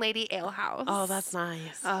Okay. Blind Lady Ale House. Oh, that's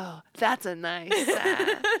nice. Oh, that's a nice.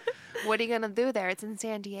 What are you going to do there? It's in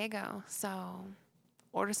San Diego. So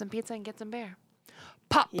order some pizza and get some beer.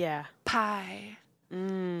 Pop Yeah. pie.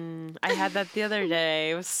 I had that the other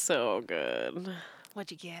day. It was so good.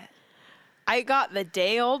 What'd you get? I got the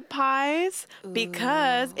day-old pies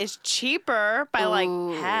because it's cheaper by like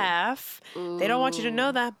half. They don't want you to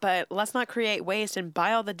know that, but let's not create waste and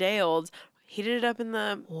buy all the day-olds. Heated it up in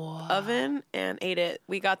the oven and ate it.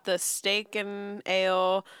 We got the steak and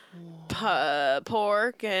ale,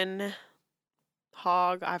 pork and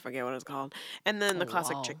hog. I forget what it's called. And then the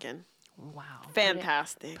classic chicken. Wow.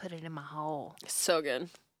 Fantastic. Put it in my hole. So good.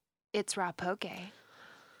 It's raw poke. That's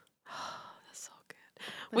so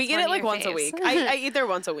good. We get it like once a week. I eat there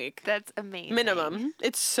once a week. That's amazing. Minimum.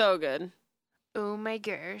 It's so good. Oh my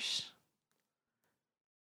gosh.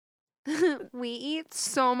 We eat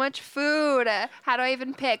so much food. How do I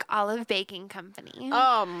even pick? Olive Baking Company.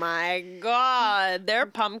 Oh my God. Their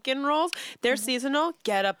pumpkin rolls, they're seasonal.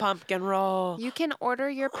 Get a pumpkin roll. You can order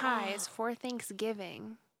your pies for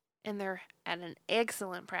Thanksgiving, and they're at an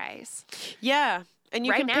excellent price. Yeah. And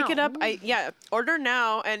you Right can pick it up. now. Order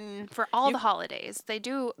now and For all the holidays. They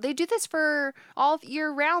do this for all year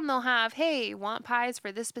round. They'll have, hey, want pies for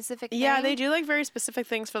this specific thing? yeah, they do like very specific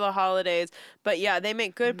things for the holidays. But yeah, they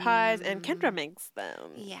make good pies and Kendra makes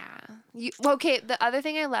them. Yeah. Okay, the other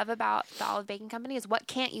thing I love about the Olive Baking Company is what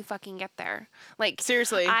can't you fucking get there? Like,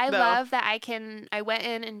 Seriously. I though. love that I went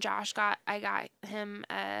in and I got him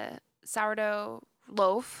a sourdough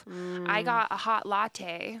loaf. I got a hot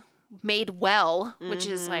latte made well, which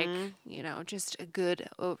is like, just a good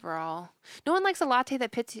overall. No one likes a latte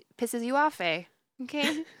that pisses you off, eh?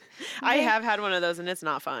 Okay? I have had one of those and it's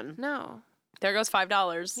not fun. No. There goes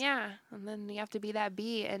 $5. Yeah. And then you have to be that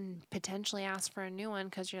bee and potentially ask for a new one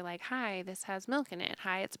because you're like, hi, this has milk in it.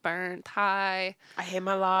 Hi, it's burnt. Hi. I hate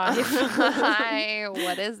my life. Hi,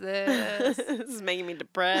 what is this? This is making me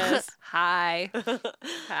depressed. Hi.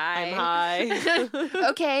 Hi. I'm high.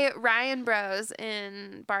 Okay, Ryan Bros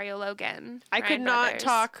in Barrio Logan. I could Ryan not Brothers.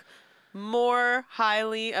 talk more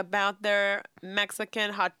highly about their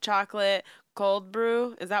Mexican hot chocolate cold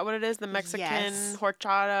brew. Is that what it is? The Mexican Yes.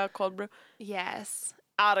 horchata cold brew? Yes.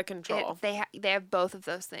 Out of control. They have both of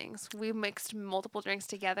those things. We mixed multiple drinks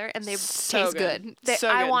together and they So taste good. So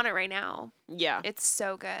I good. want it right now. Yeah. It's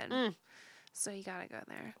so good. Mm. So you gotta go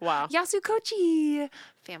there. Wow. Yasukochi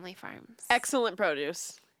Family Farms. Excellent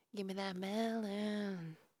produce. Give me that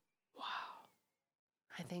melon. Wow.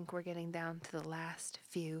 I think we're getting down to the last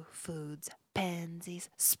few foods. Pansies,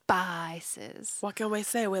 spices. What can we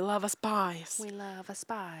say? We love a spice. We love a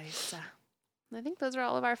spice. I think those are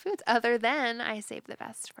all of our foods, other than I saved the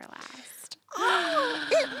best for last.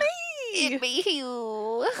 It be you.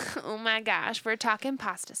 Oh my gosh. We're talking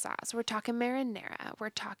pasta sauce. We're talking marinara. We're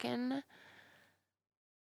talking...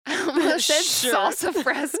 I almost said Sure. salsa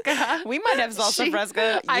fresca. We might have salsa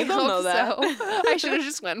fresca. You I don't hope know that. so. I should have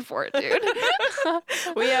just went for it, dude.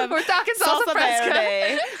 We have We're talking salsa fresca.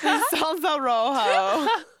 verde, salsa rojo.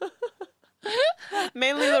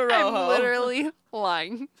 Mainly the rojo. I'm literally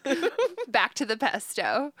lying. Back to the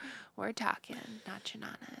pesto. We're talking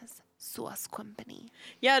Nachinanas Sauce Company.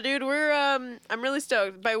 Yeah, dude, we're I'm really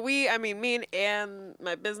stoked. By we, I mean me and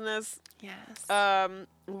my business. Yes.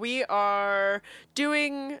 We are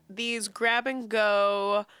doing these grab and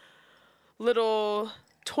go little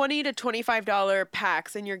 $20 to $25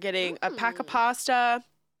 packs, and you're getting a pack of pasta,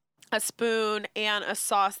 a spoon, and a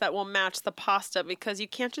sauce that will match the pasta, because you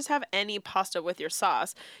can't just have any pasta with your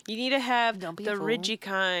sauce. You need to have Don't be the a fool. ridgy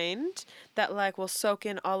kind that like will soak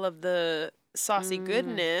in all of the saucy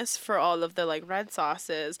goodness for all of the like red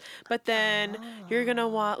sauces. But then you're gonna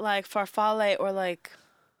want like farfalle or like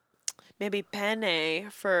maybe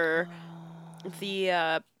penne for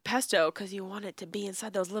the pesto, because you want it to be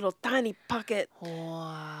inside those little tiny pocket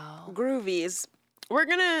Wow. groovies. We're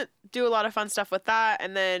gonna do a lot of fun stuff with that,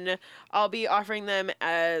 and then I'll be offering them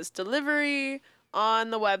as delivery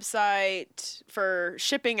on the website for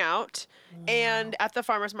shipping out and at the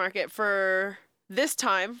farmer's market for this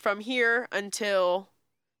time from here until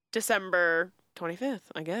December 25th,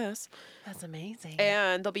 I guess. That's amazing.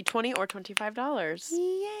 And they'll be $20 or $25.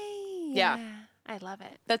 Yay. Yeah. I love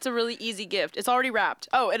it. That's a really easy gift. It's already wrapped.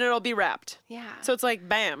 Oh, and it'll be wrapped. Yeah. So it's like,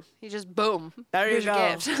 bam. You just boom. There you Here's your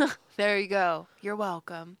go. gift. There you go. You're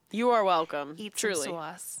welcome. You are welcome. Eat truly. some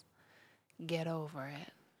sauce. Get over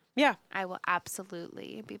it. Yeah. I will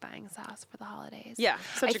absolutely be buying sauce for the holidays. Yeah.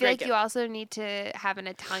 Such I a feel great like gift. you also need to have an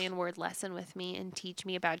Italian word lesson with me and teach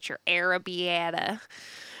me about your arrabbiata.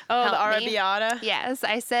 Oh, the help me. arrabbiata. Yes,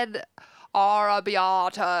 I said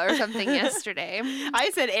arrabbiata or something yesterday.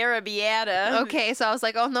 I said arrabbiata. Okay, so I was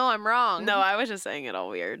like, oh no, I'm wrong. No, I was just saying it all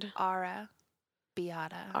weird. Arrabbiata.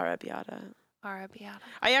 Arrabbiata. Arrabbiata.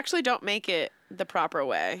 I actually don't make it the proper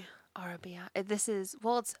way. Arrabbiata. This is,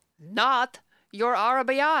 well, it's not your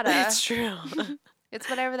arrabbiata. It's true. It's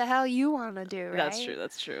whatever the hell you want to do, right?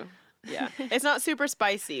 That's true. Yeah. It's not super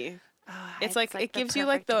spicy. Oh, It's like it the gives you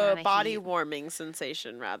like perfect amount the of body heat. warming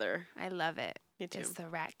sensation rather. I love it. Me too. It's the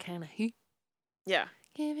right kind of heat. Yeah.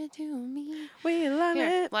 Give it to me. We love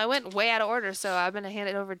Here. it. Well, I went way out of order, so I'm going to hand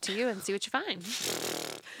it over to you and see what you find.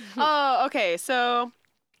 Oh, okay. So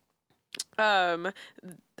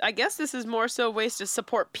I guess this is more so ways to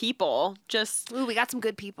support people. Just Ooh, we got some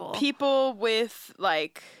good people. people with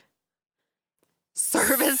like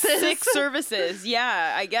Services. sick services.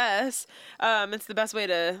 Yeah, I guess. It's the best way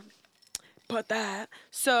to put that.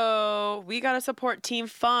 So we gotta support Team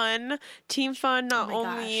Fun. Team Fun not my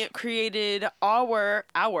only gosh. created our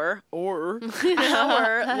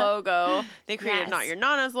logo, they created Yes. Not Your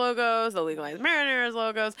Nana's logos, the Legalized Mariners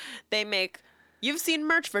logos. They make. You've seen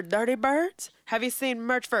merch for Dirty Birds? Have you seen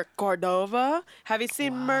merch for Cordova? Have you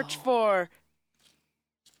seen merch for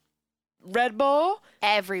Red Bull?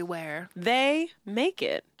 Everywhere. They make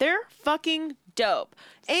it. They're fucking dope.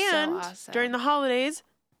 And awesome. during the holidays,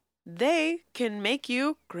 they can make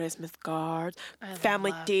you Christmas cards, I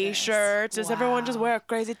family love t-shirts. this. Does everyone just Wow. wear a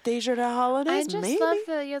crazy t-shirt at holidays? I just Maybe. love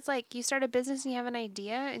that it's like you start a business and you have an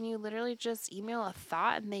idea and you literally just email a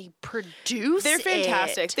thought and they produce They're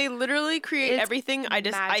fantastic. it. They literally create It's everything I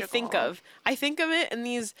think magical. of. I think of it,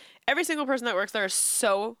 and every single person that works there is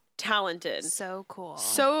so talented, So cool.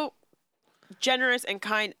 so generous and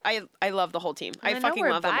kind. I love the whole team. I know fucking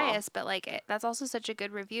we're love them all. biased, but like that's also such a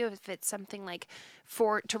good review if it's something like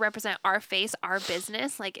to represent our face, our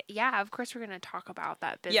business. Like, yeah, of course we're gonna talk about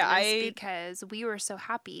that business because we were so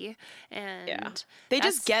happy and They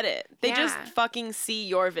just get it. They just yeah. fucking see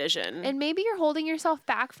your vision. And maybe you're holding yourself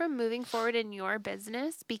back from moving forward in your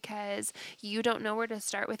business because you don't know where to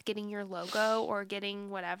start with getting your logo or getting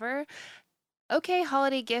whatever. Okay,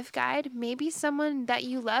 holiday gift guide. Maybe someone that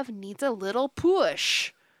you love needs a little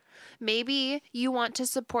push. Maybe you want to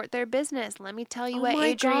support their business. Let me tell you Oh what my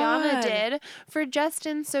Adriana God. did for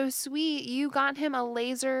Justin. So sweet. You got him a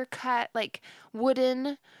laser cut, like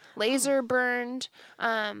wooden, laser burned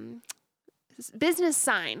business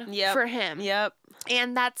sign Yep. for him. Yep.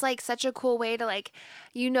 And that's like such a cool way to like,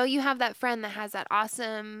 you have that friend that has that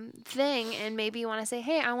awesome thing and maybe you want to say,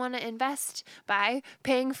 hey, I want to invest by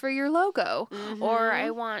paying for your logo or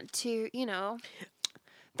I want to,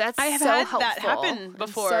 that's I have so had helpful. that happen and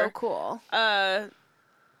before. So cool.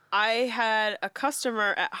 I had a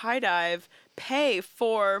customer at High Dive pay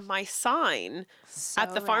for my sign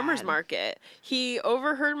at the farmer's rad. market. He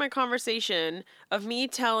overheard my conversation of me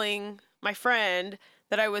telling my friend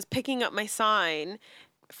that I was picking up my sign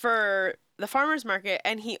for the farmer's market,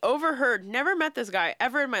 and he overheard, never met this guy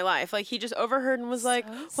ever in my life. Like, he just overheard and was like,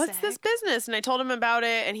 what's this sick. business? And I told him about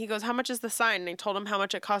it, and he goes, how much is the sign? And I told him how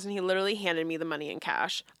much it cost, and he literally handed me the money in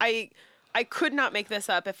cash. I could not make this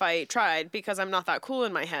up if I tried because I'm not that cool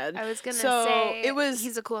in my head. I was going to So say it was,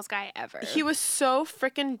 he's the coolest guy ever. he was so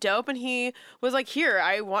freaking dope, and he was like, here,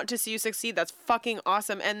 I want to see you succeed. That's fucking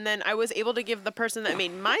awesome. And then I was able to give the person that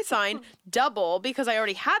made my sign double because I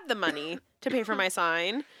already had the money to pay for my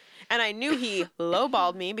sign. And I knew he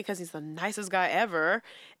lowballed me because he's the nicest guy ever.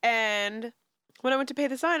 And when I went to pay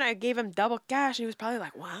the sign, I gave him double cash. And he was probably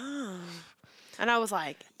like, wow. And I was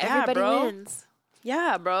like, yeah, Everybody bro. wins.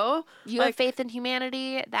 Yeah, bro. You have faith in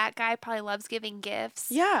humanity. That guy probably loves giving gifts.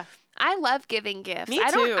 Yeah. I love giving gifts. Me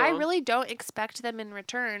I too. really don't expect them in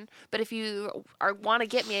return. But if you want to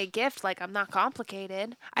get me a gift, like I'm not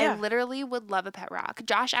complicated. Yeah. I literally would love a pet rock.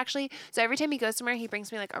 Josh actually, so every time he goes somewhere, he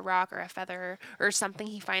brings me like a rock or a feather or something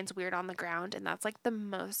he finds weird on the ground, and that's like the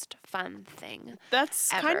most fun thing. That's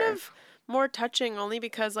kind Ever. of more touching only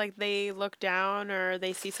because like they look down or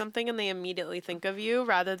they see something and they immediately think of you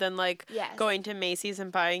rather than like Yes. going to Macy's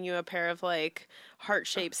and buying you a pair of like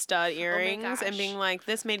heart-shaped stud earrings and gosh. being like,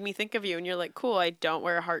 this made me think of you, and you're like, cool, I don't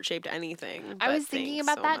wear heart-shaped anything. I but was thinking thanks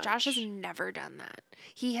about so that. Josh has much." never done that.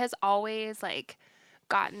 He has always like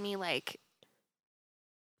gotten me like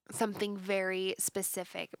something very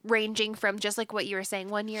specific, ranging from just like what you were saying.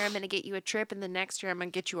 One year I'm going to get you a trip and the next year I'm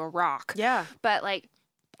going to get you a rock. Yeah. But like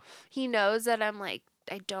he knows that I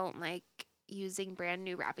don't like using brand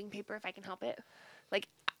new wrapping paper if I can help it. Like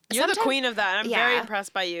You're the sometimes- queen of that. And I'm very Yeah.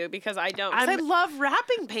 impressed by you because I don't. 'Cause I I'm- love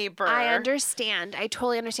wrapping paper. I understand. I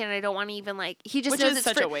totally understand. I don't want to even like. He just Which knows is it's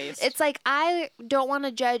such for, a waste. It's like I don't want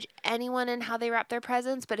to judge anyone in how they wrap their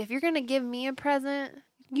presents, but if you're gonna give me a present,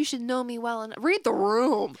 You should know me well enough. Read the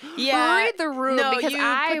room. Yeah. Read the room. No, because you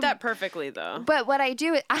I put that perfectly, though. But what I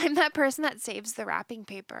do, I'm that person that saves the wrapping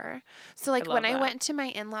paper. So, like, love when I that. went to my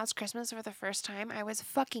in-laws' Christmas for the first time, I was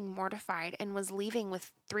fucking mortified and was leaving with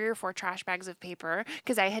 3 or 4 trash bags of paper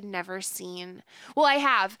because I had never seen. Well, I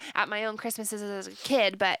have at my own Christmases as a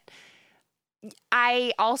kid, but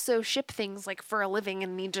I also ship things like for a living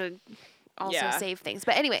and need to also Yeah. save things.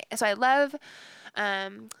 But anyway, so I love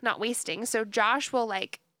not wasting. So Josh will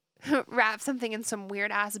like wrap something in some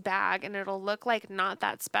weird ass bag and it'll look like not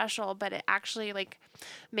that special, but it actually like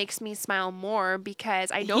makes me smile more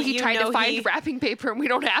because I know he You tried know to find he- wrapping paper and we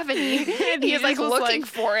don't have any. And He's he like just was looking like-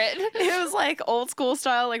 for it. It was like old school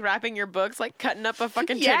style, like wrapping your books, like cutting up a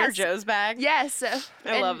fucking Trader Yes. Joe's bag. Yes.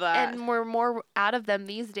 I love that. And we're more out of them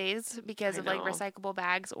these days because I of like know. recyclable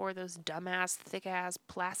bags or those dumbass, thick ass,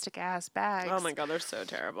 plastic ass bags. Oh my god, they're so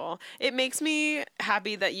terrible. It makes me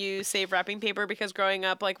happy that you save wrapping paper because growing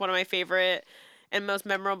up, like one of my favorite and most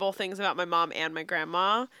memorable things about my mom and my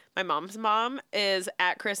grandma, my mom's mom, is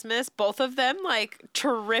at Christmas, both of them like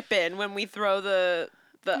tripping when we throw the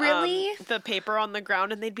Really? the paper on the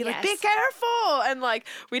ground and they'd be like, be Yes. careful, and like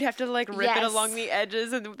we'd have to like rip it Yes. along the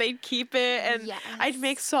edges and they'd keep it, and I'd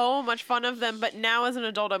make Yes. so much fun of them. But now as an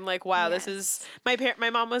adult I'm like, wow, this is Yes. my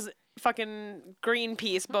mom was fucking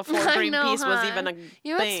Greenpeace before I know, Greenpeace was huh? even a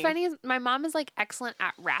You know what's thing. funny is my mom is like excellent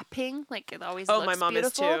at wrapping. Like it always Oh, looks my mom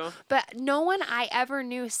is beautiful. too. But no one I ever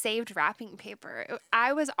knew saved wrapping paper.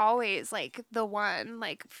 I was always like the one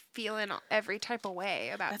like feeling every type of way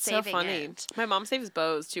about That's so saving funny. it. My mom saves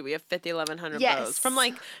bows too. We have 5,100 bows Yes. from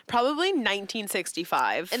like probably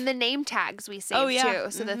 1965. And the name tags we saved Oh, yeah.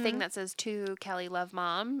 too. So the thing that says to Kelly Love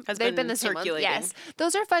Mom Has they've been been the same one. circulating. Yes,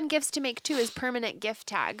 those are fun gifts to make too. Is permanent gift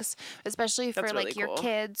tags, especially for That's like really your cool.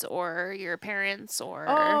 kids or your parents or.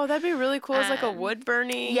 Oh, that'd be really cool. As like a Um, wood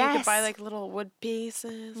burning. You could buy yes. like little wood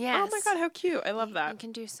pieces. Oh my Yes. god, how cute. I love You that.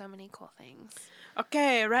 can do so many cool things.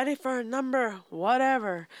 Okay, ready for a number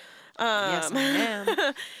whatever. Yes, I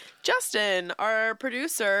am. Justin, our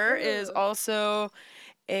producer, is also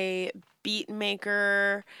a beat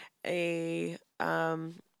maker, a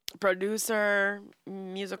producer,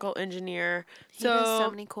 musical engineer. He does so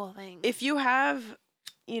many cool things. If you have,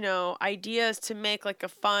 ideas to make like a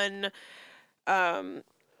fun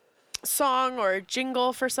song or a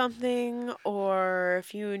jingle for something, or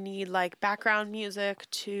if you need like background music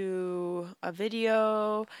to a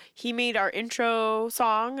video, he made our intro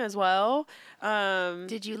song as well.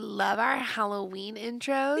 Did you love our Halloween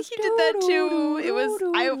intros? He did that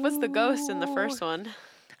too. I was the ghost in the first one.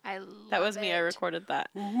 I love That was me. I it. recorded that.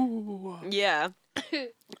 Ooh. Yeah.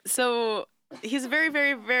 So he's a very,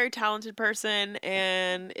 very, very talented person.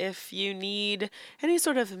 And if you need any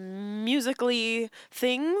sort of musically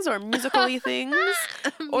things or musically things,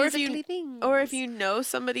 or if Musically you things. or if you know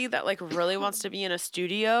somebody that like really wants to be in a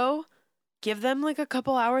studio, give them like a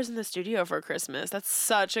couple hours in the studio for Christmas. That's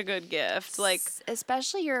such a good gift. Like,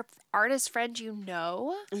 especially your artist friend you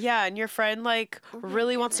know. yeah, and your friend like Oh my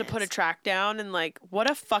really wants to put a goodness. track down, and like, what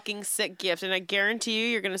a fucking sick gift. And I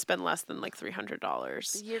guarantee you're gonna spend less than like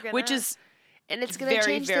 $300, You're gonna, which is and it's gonna very,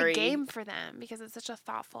 change very- the game for them because it's such a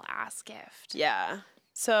thoughtful ass gift. yeah.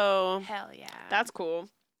 So Hell yeah. that's cool,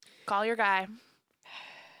 Call your guy.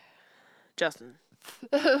 Justin.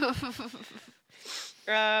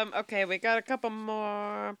 Okay, we got a couple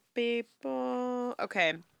more people.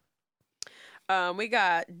 Okay. We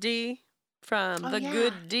got D from Oh, the yeah.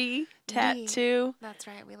 Good D Tattoo. That's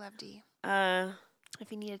right. We love D. Uh,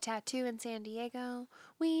 If you need a tattoo in San Diego,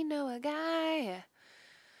 we know a guy.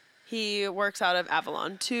 he works out of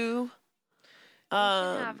Avalon too. We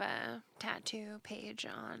should have a tattoo page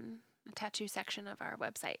on the tattoo section of our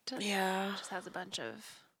website. Yeah, Just has a bunch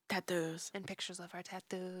of tattoos. and pictures of our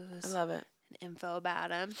tattoos I love it. and info about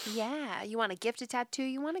them. Yeah, you want to gift a tattoo,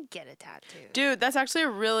 you want to get a tattoo. Dude, that's actually a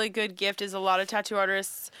really good gift. Is a lot of tattoo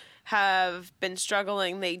artists have been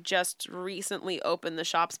struggling. They just recently opened the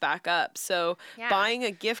shops back up. So Yeah. buying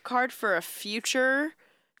a gift card for a future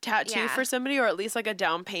tattoo Yeah. for somebody, or at least like a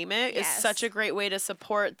down payment, is such Yes. a great way to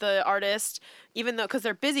support the artist, even though because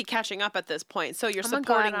they're busy catching up at this point. So you're I'm gonna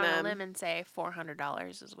go supporting out on a them. limb and say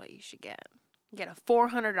 $400 is what you should get. Get a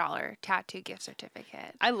 $400 tattoo gift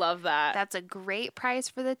certificate. I love that. That's a great price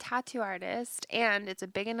for the tattoo artist, and it's a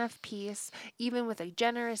big enough piece, even with a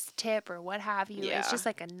generous tip or what have you. Yeah. It's just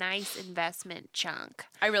like a nice investment chunk.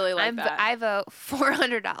 I really like that. I vote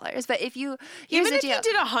 $400. But if you here's even the if deal. you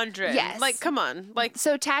did 100, Yes. like come on, like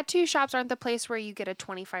So tattoo shops aren't the place where you get a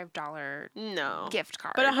 $25 no. gift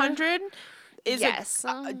card. But 100, is Yes.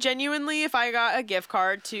 genuinely, if I got a gift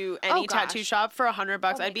card to any tattoo gosh. shop for $100,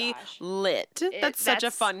 Oh my I'd be gosh. lit. That's such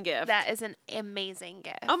a fun gift. That is an amazing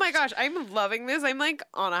gift. Oh my gosh, I'm loving this. I'm like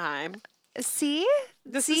on a high. See?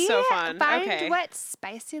 This is so fun. Find Okay. what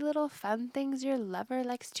spicy little fun things your lover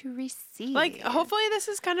likes to receive. Like, hopefully this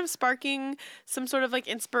is kind of sparking some sort of like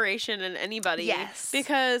inspiration in anybody. Yes.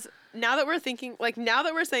 Because now that we're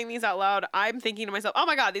saying these out loud, I'm thinking to myself, oh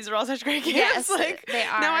my God, these are all such great gifts. Yes, like, they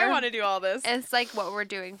now I are. want to do all this. It's like what we're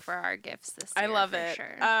doing for our gifts this year. I love for it.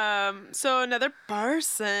 Sure. So another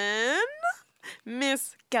person,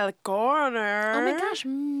 Miss Calicorner. Oh my gosh,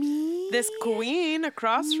 me? This queen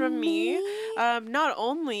across from me, not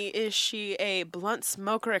only is she a blunt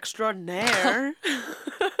smoker extraordinaire,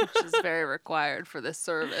 Which is very required for this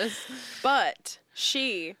service. but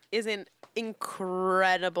she is an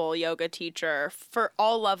incredible yoga teacher for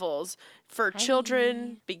all levels, for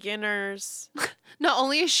children, beginners. Not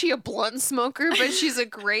only is she a blunt smoker, but she's a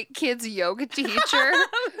great kids yoga teacher.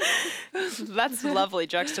 That's lovely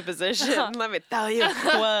juxtaposition. Let me tell you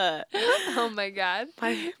what. Oh my god.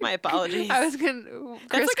 My apologies. I was gonna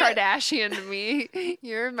Chris like Kardashian to me.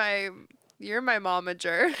 You're my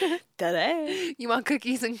momager. Today. You want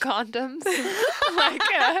cookies and condoms? Like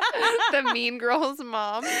the Mean Girls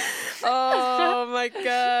mom. Oh my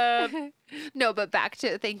God. No, but back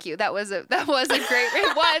to thank you. That was a great.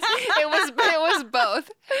 It was both.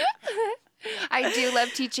 I do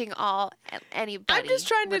love teaching anybody. I'm just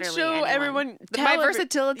trying to literally show anyone. everyone My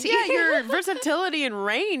versatility. Yeah, your versatility and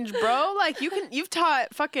range, bro. Like you've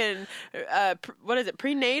taught fucking what is it?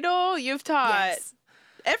 Prenatal. You've taught Yes.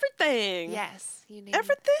 everything. Yes. You name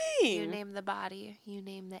Everything. You name the body. You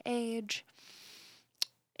name the age.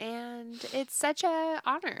 And it's such a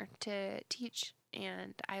honor to teach,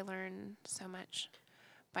 and I learn so much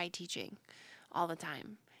by teaching all the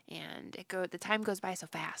time. And the time goes by so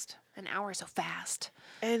fast. An hour so fast.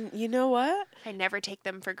 And you know what? I never take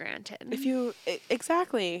them for granted.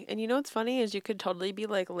 Exactly. And you know what's funny is you could totally be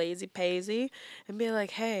like lazy paisy and be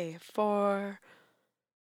like, hey, for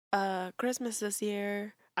Christmas this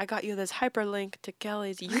year, I got you this hyperlink to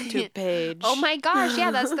Kelly's YouTube page. Oh my gosh,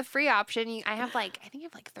 yeah, that's the free option. I think I have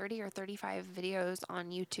like 30 or 35 videos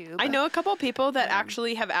on YouTube. I know a couple people that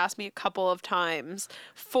actually have asked me a couple of times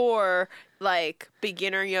for like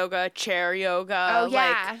beginner yoga, chair yoga. Oh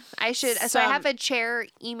yeah, I should. So I have some- a chair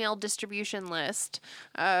email distribution list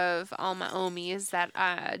of all my omis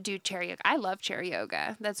that do chair yoga. I love chair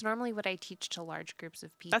yoga. That's normally what I teach to large groups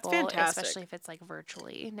of people. That's fantastic. Especially if it's like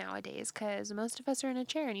virtually nowadays, because most of us are in a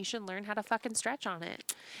chair and you should learn how to fucking stretch on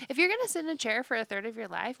it. If you're gonna sit in a chair for a third of your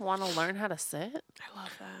life, want to learn how to sit? I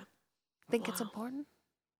love that. Think it's Wow. important?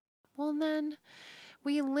 Well then.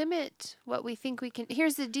 We limit what we think we can.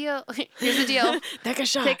 Here's the deal. Here's the deal. Take a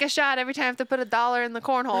shot. Take a shot every time I have to put $1 in the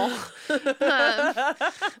cornhole.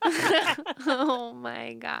 Oh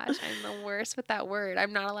my gosh, I'm the worst with that word.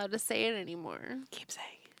 I'm not allowed to say it anymore. Keep saying.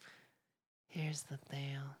 Here's the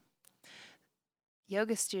deal.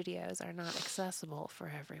 Yoga studios are not accessible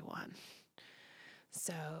for everyone.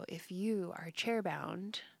 So if you are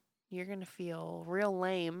chair-bound, you're going to feel real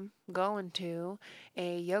lame going to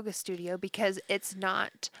a yoga studio because it's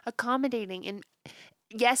not accommodating. And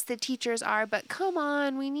yes, the teachers are, but come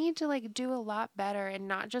on, we need to like do a lot better and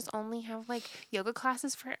not just only have like yoga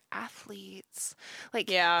classes for athletes. Like,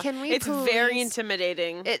 Yeah. can we It's very please-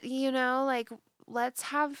 intimidating. like let's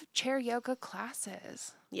have chair yoga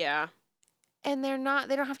classes. Yeah. And they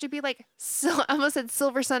don't have to be like, I almost said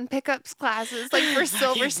Silver Sun pickups classes, like for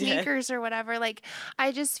silver You did. sneakers or whatever. Like,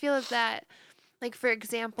 I just feel that, like, for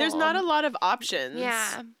example, There's not a lot of options.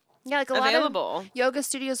 yeah. Yeah, like a lot Available. of yoga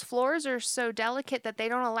studios' floors are so delicate that they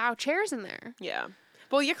don't allow chairs in there. Yeah.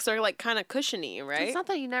 Well, yeah, 'cause they're like kind of cushiony, right? It's not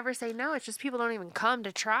that you never say no. It's just people don't even come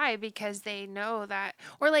to try because they know that.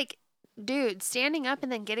 Or like, dude, standing up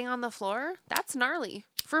and then getting on the floor, that's gnarly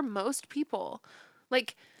for most people.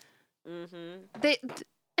 Like, Mm-hmm.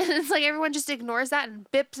 it's like everyone just ignores that and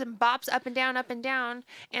bips and bops up and down, up and down.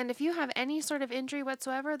 And if you have any sort of injury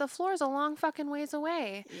whatsoever, the floor is a long fucking ways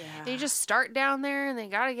away. Yeah. They just start down there and they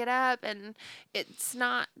gotta get up, and it's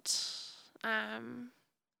not.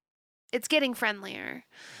 It's getting friendlier.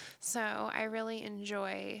 So I really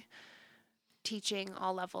enjoy teaching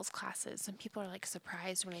all levels classes, and people are like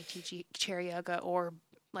surprised when I teach chair yoga or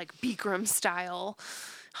like Bikram style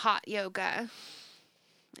hot yoga.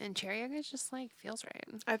 And chair yoga just like feels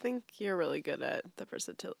right. I think you're really good at the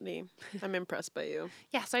versatility. I'm impressed by you.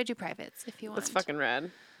 Yeah, so I do privates if you want. That's fucking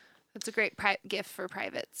rad. It's a great gift for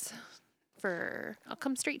privates. I'll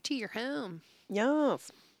come straight to your home.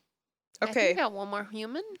 Yes. I think Okay. I got one more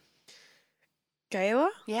human. Kayla?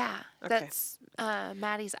 Yeah, Okay. that's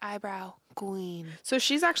Maddie's eyebrow Queen. So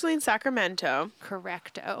she's actually in Sacramento.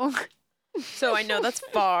 Correcto. So I know that's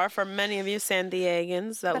far for many of you San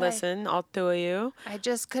Diegans that But listen, all two of you. I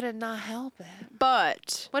just couldn't not help it.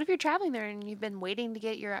 But What if you're traveling there and you've been waiting to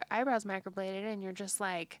get your eyebrows microbladed and you're just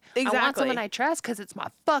like, I want Exactly. someone I trust because it's my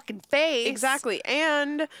fucking face. exactly.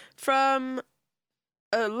 And from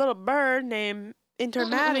a little bird named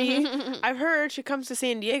Intermatti, I've heard she comes to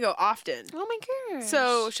San Diego often. Oh my gosh.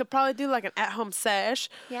 So she'll probably do like an at-home sesh.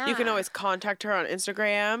 yeah. You can always contact her on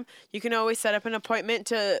Instagram. You can always set up an appointment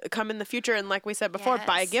to come in the future. And like we said before,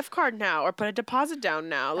 buy a Yes. gift card now or put a deposit down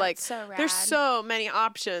now. Like That's so rad. there's so many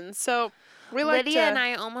options. So we like Lydia to, and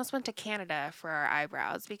I almost went to Canada for our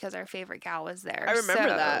eyebrows because our favorite gal was there. I remember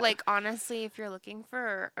So, that. Like, honestly, if you're looking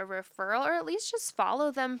for a referral, or at least just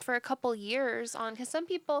follow them for a couple years on, because some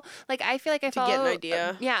people, like, I feel like I To get follow an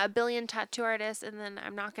idea. a billion tattoo artists, and then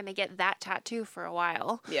I'm not going to get that tattoo for a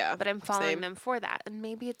while. Yeah, But I'm following same. them for that, and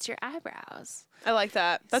maybe it's your eyebrows. I like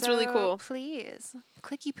that. That's really So, cool. Please,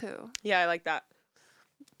 clicky poo. Yeah, I like that.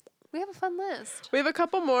 We have a fun list. We have a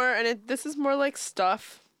couple more, and this is more like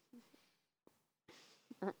stuff.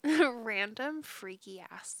 Random freaky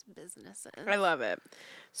ass businesses. I love it.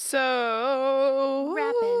 So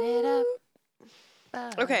Wrapping it up.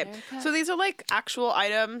 Okay, Buttercup. so these are like actual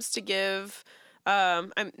items to give.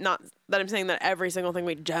 I'm not that I'm saying that every single thing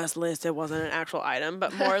we just listed wasn't an actual item,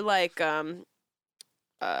 but more like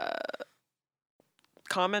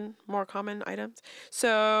more common items.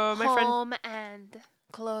 So my friend, home and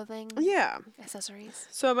clothing yeah. accessories.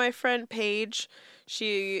 So my friend Paige,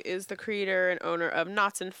 she is the creator and owner of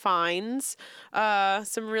Knots and Finds.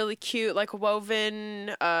 Some really cute like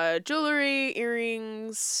woven jewelry,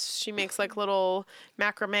 earrings. She makes like little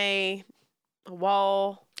macrame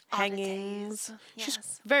wall hangings. She's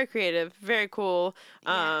Yes. very creative, very cool,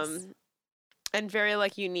 Yes. and very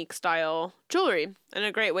like unique style jewelry, and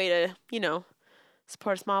a great way to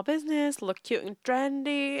support a small business, look cute and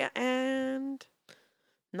trendy, and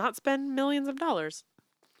not spend millions of dollars.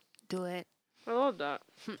 Do it. I love that.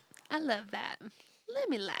 I love that. Let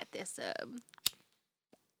me light this up.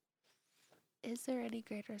 Is there any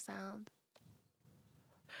greater sound?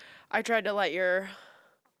 I tried to light your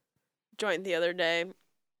joint the other day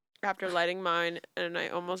after lighting mine, and I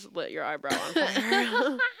almost lit your eyebrow on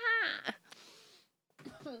fire.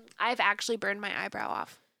 I've actually burned my eyebrow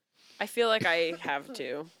off. I feel like I have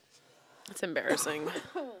to. It's embarrassing.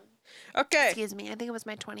 Okay. Excuse me. I think it was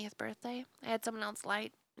my 20th birthday. I had someone else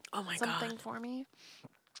light Oh my something god. for me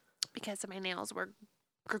because my nails were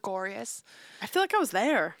gregarious. I feel like I was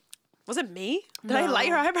there. Was it me? Did I light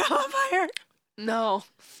your No. eyebrow on fire? No.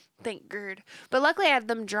 Thank God. But luckily I had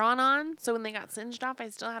them drawn on, so when they got singed off, I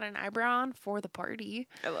still had an eyebrow on for the party.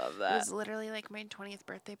 I love It that. was literally like my 20th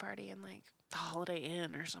birthday party in like the Holiday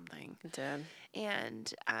Inn or something. Dead.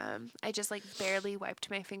 And I just like barely wiped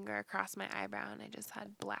my finger across my eyebrow and I just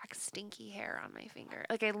had black stinky hair on my finger.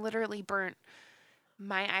 Like I literally burnt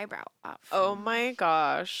my eyebrow off. Oh my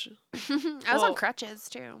gosh. I was well- on crutches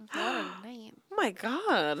too. What a night. Oh my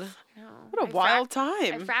god. No. What a I wild I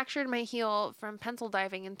time. fractured my heel from pencil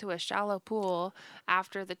diving into a shallow pool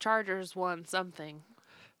after the Chargers won something.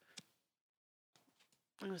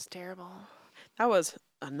 It was terrible. That was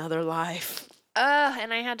another life.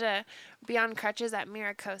 And I had to be on crutches at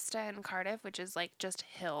Miracosta in Cardiff, which is like just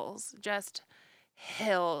hills. Just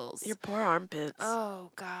hills. Your poor armpits.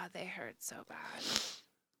 Oh, God, they hurt so bad.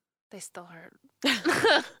 They still hurt.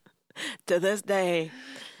 To this day,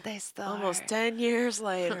 They still almost hurt. 10 years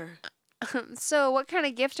later. So, what kind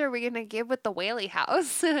of gift are we going to give with the Whaley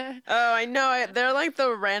House? Oh, I know. They're like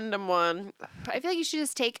the random one. I feel like you should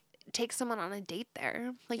just take someone on a date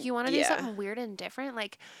there. Like, you want to do Yeah. something weird and different.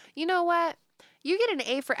 Like, you know what? You get an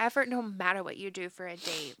A for effort no matter what you do for a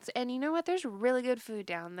date. And you know what? There's really good food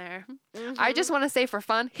down there. I just want to say for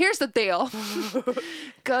fun, here's the deal.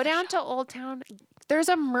 Go down to Old Town. There's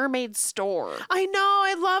a mermaid store. I know.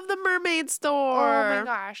 I love the mermaid store. Oh my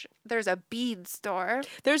gosh. There's a bead store.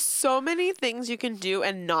 There's so many things you can do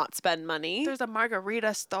and not spend money. There's a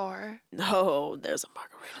margarita store. No, there's a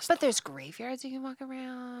margarita store. But there's graveyards you can walk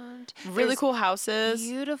around. Really There's cool houses.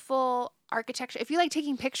 Beautiful architecture. If you like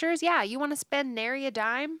taking pictures, yeah, you want to spend nary a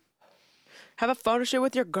dime? Have a photo shoot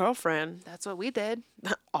with your girlfriend That's what we did.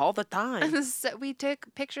 all the time. So we took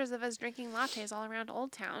pictures of us drinking lattes all around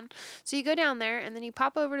Old Town. So you go down there and then you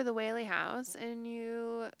pop over to the Whaley House and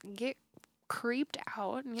you get creeped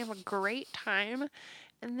out and you have a great time.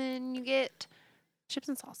 And then you get chips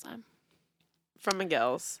and salsa. From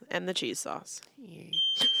Miguel's and the cheese sauce. Yeah.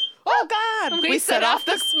 Oh God! We set off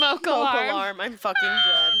the smoke alarm. I'm fucking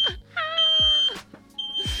dead.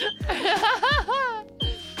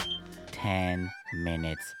 10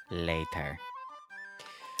 minutes later.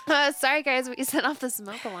 Sorry, guys, we set off the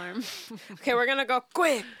smoke alarm. Okay, we're gonna go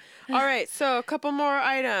quick. All right, so a couple more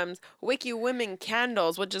items. Wiki Women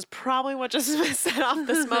candles, which is probably what just set off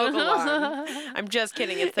the smoke alarm. I'm just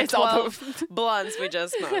kidding. It's the It's all 12 blunts we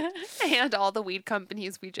just smoked. And all the weed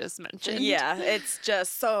companies we just mentioned. Yeah, it's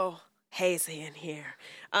just so hazy in here.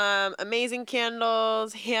 Amazing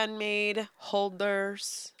candles, handmade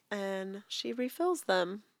holders, and she refills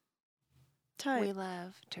them. Tight. We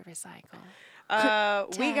love to recycle.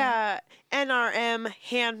 We got NRM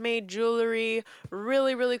handmade jewelry,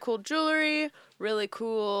 really, really cool jewelry, really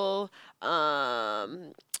cool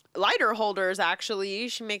lighter holders, actually.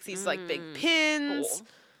 She makes these like big pins. Cool.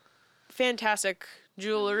 Fantastic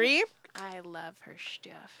jewelry. I love her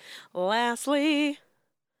stuff. Lastly,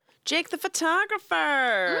 Jake the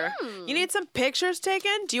photographer. You need some pictures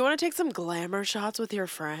taken? Do you want to take some glamour shots with your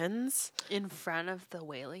friends? In front of the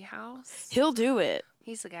Whaley house. He'll do it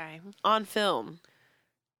He's the guy on film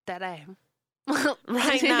that I.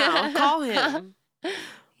 right now. Call him.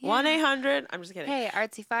 1-800. I'm just kidding. Hey,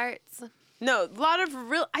 artsy farts. No, a lot of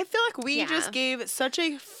real. I feel like we Yeah. just gave such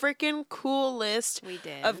a freaking cool list We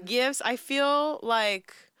did. of gifts. I feel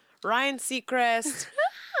like Ryan Seacrest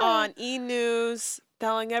on E! News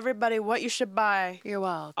telling everybody what you should buy You're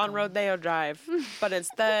welcome. on Rodeo Drive, but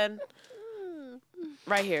instead,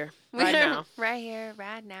 right here, right now. Right here,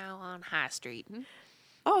 right now on High Street.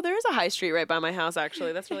 Oh, there is a high street right by my house.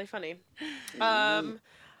 Actually, that's really funny.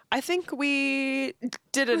 I think we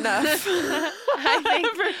did enough I think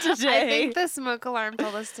for today. I think the smoke alarm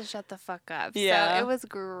told us to shut the fuck up. Yeah. So it was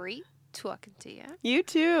great talking to you. You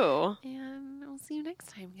too. And we'll see you next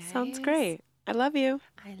time, guys. Sounds great. I love you.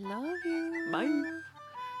 I love you. Bye.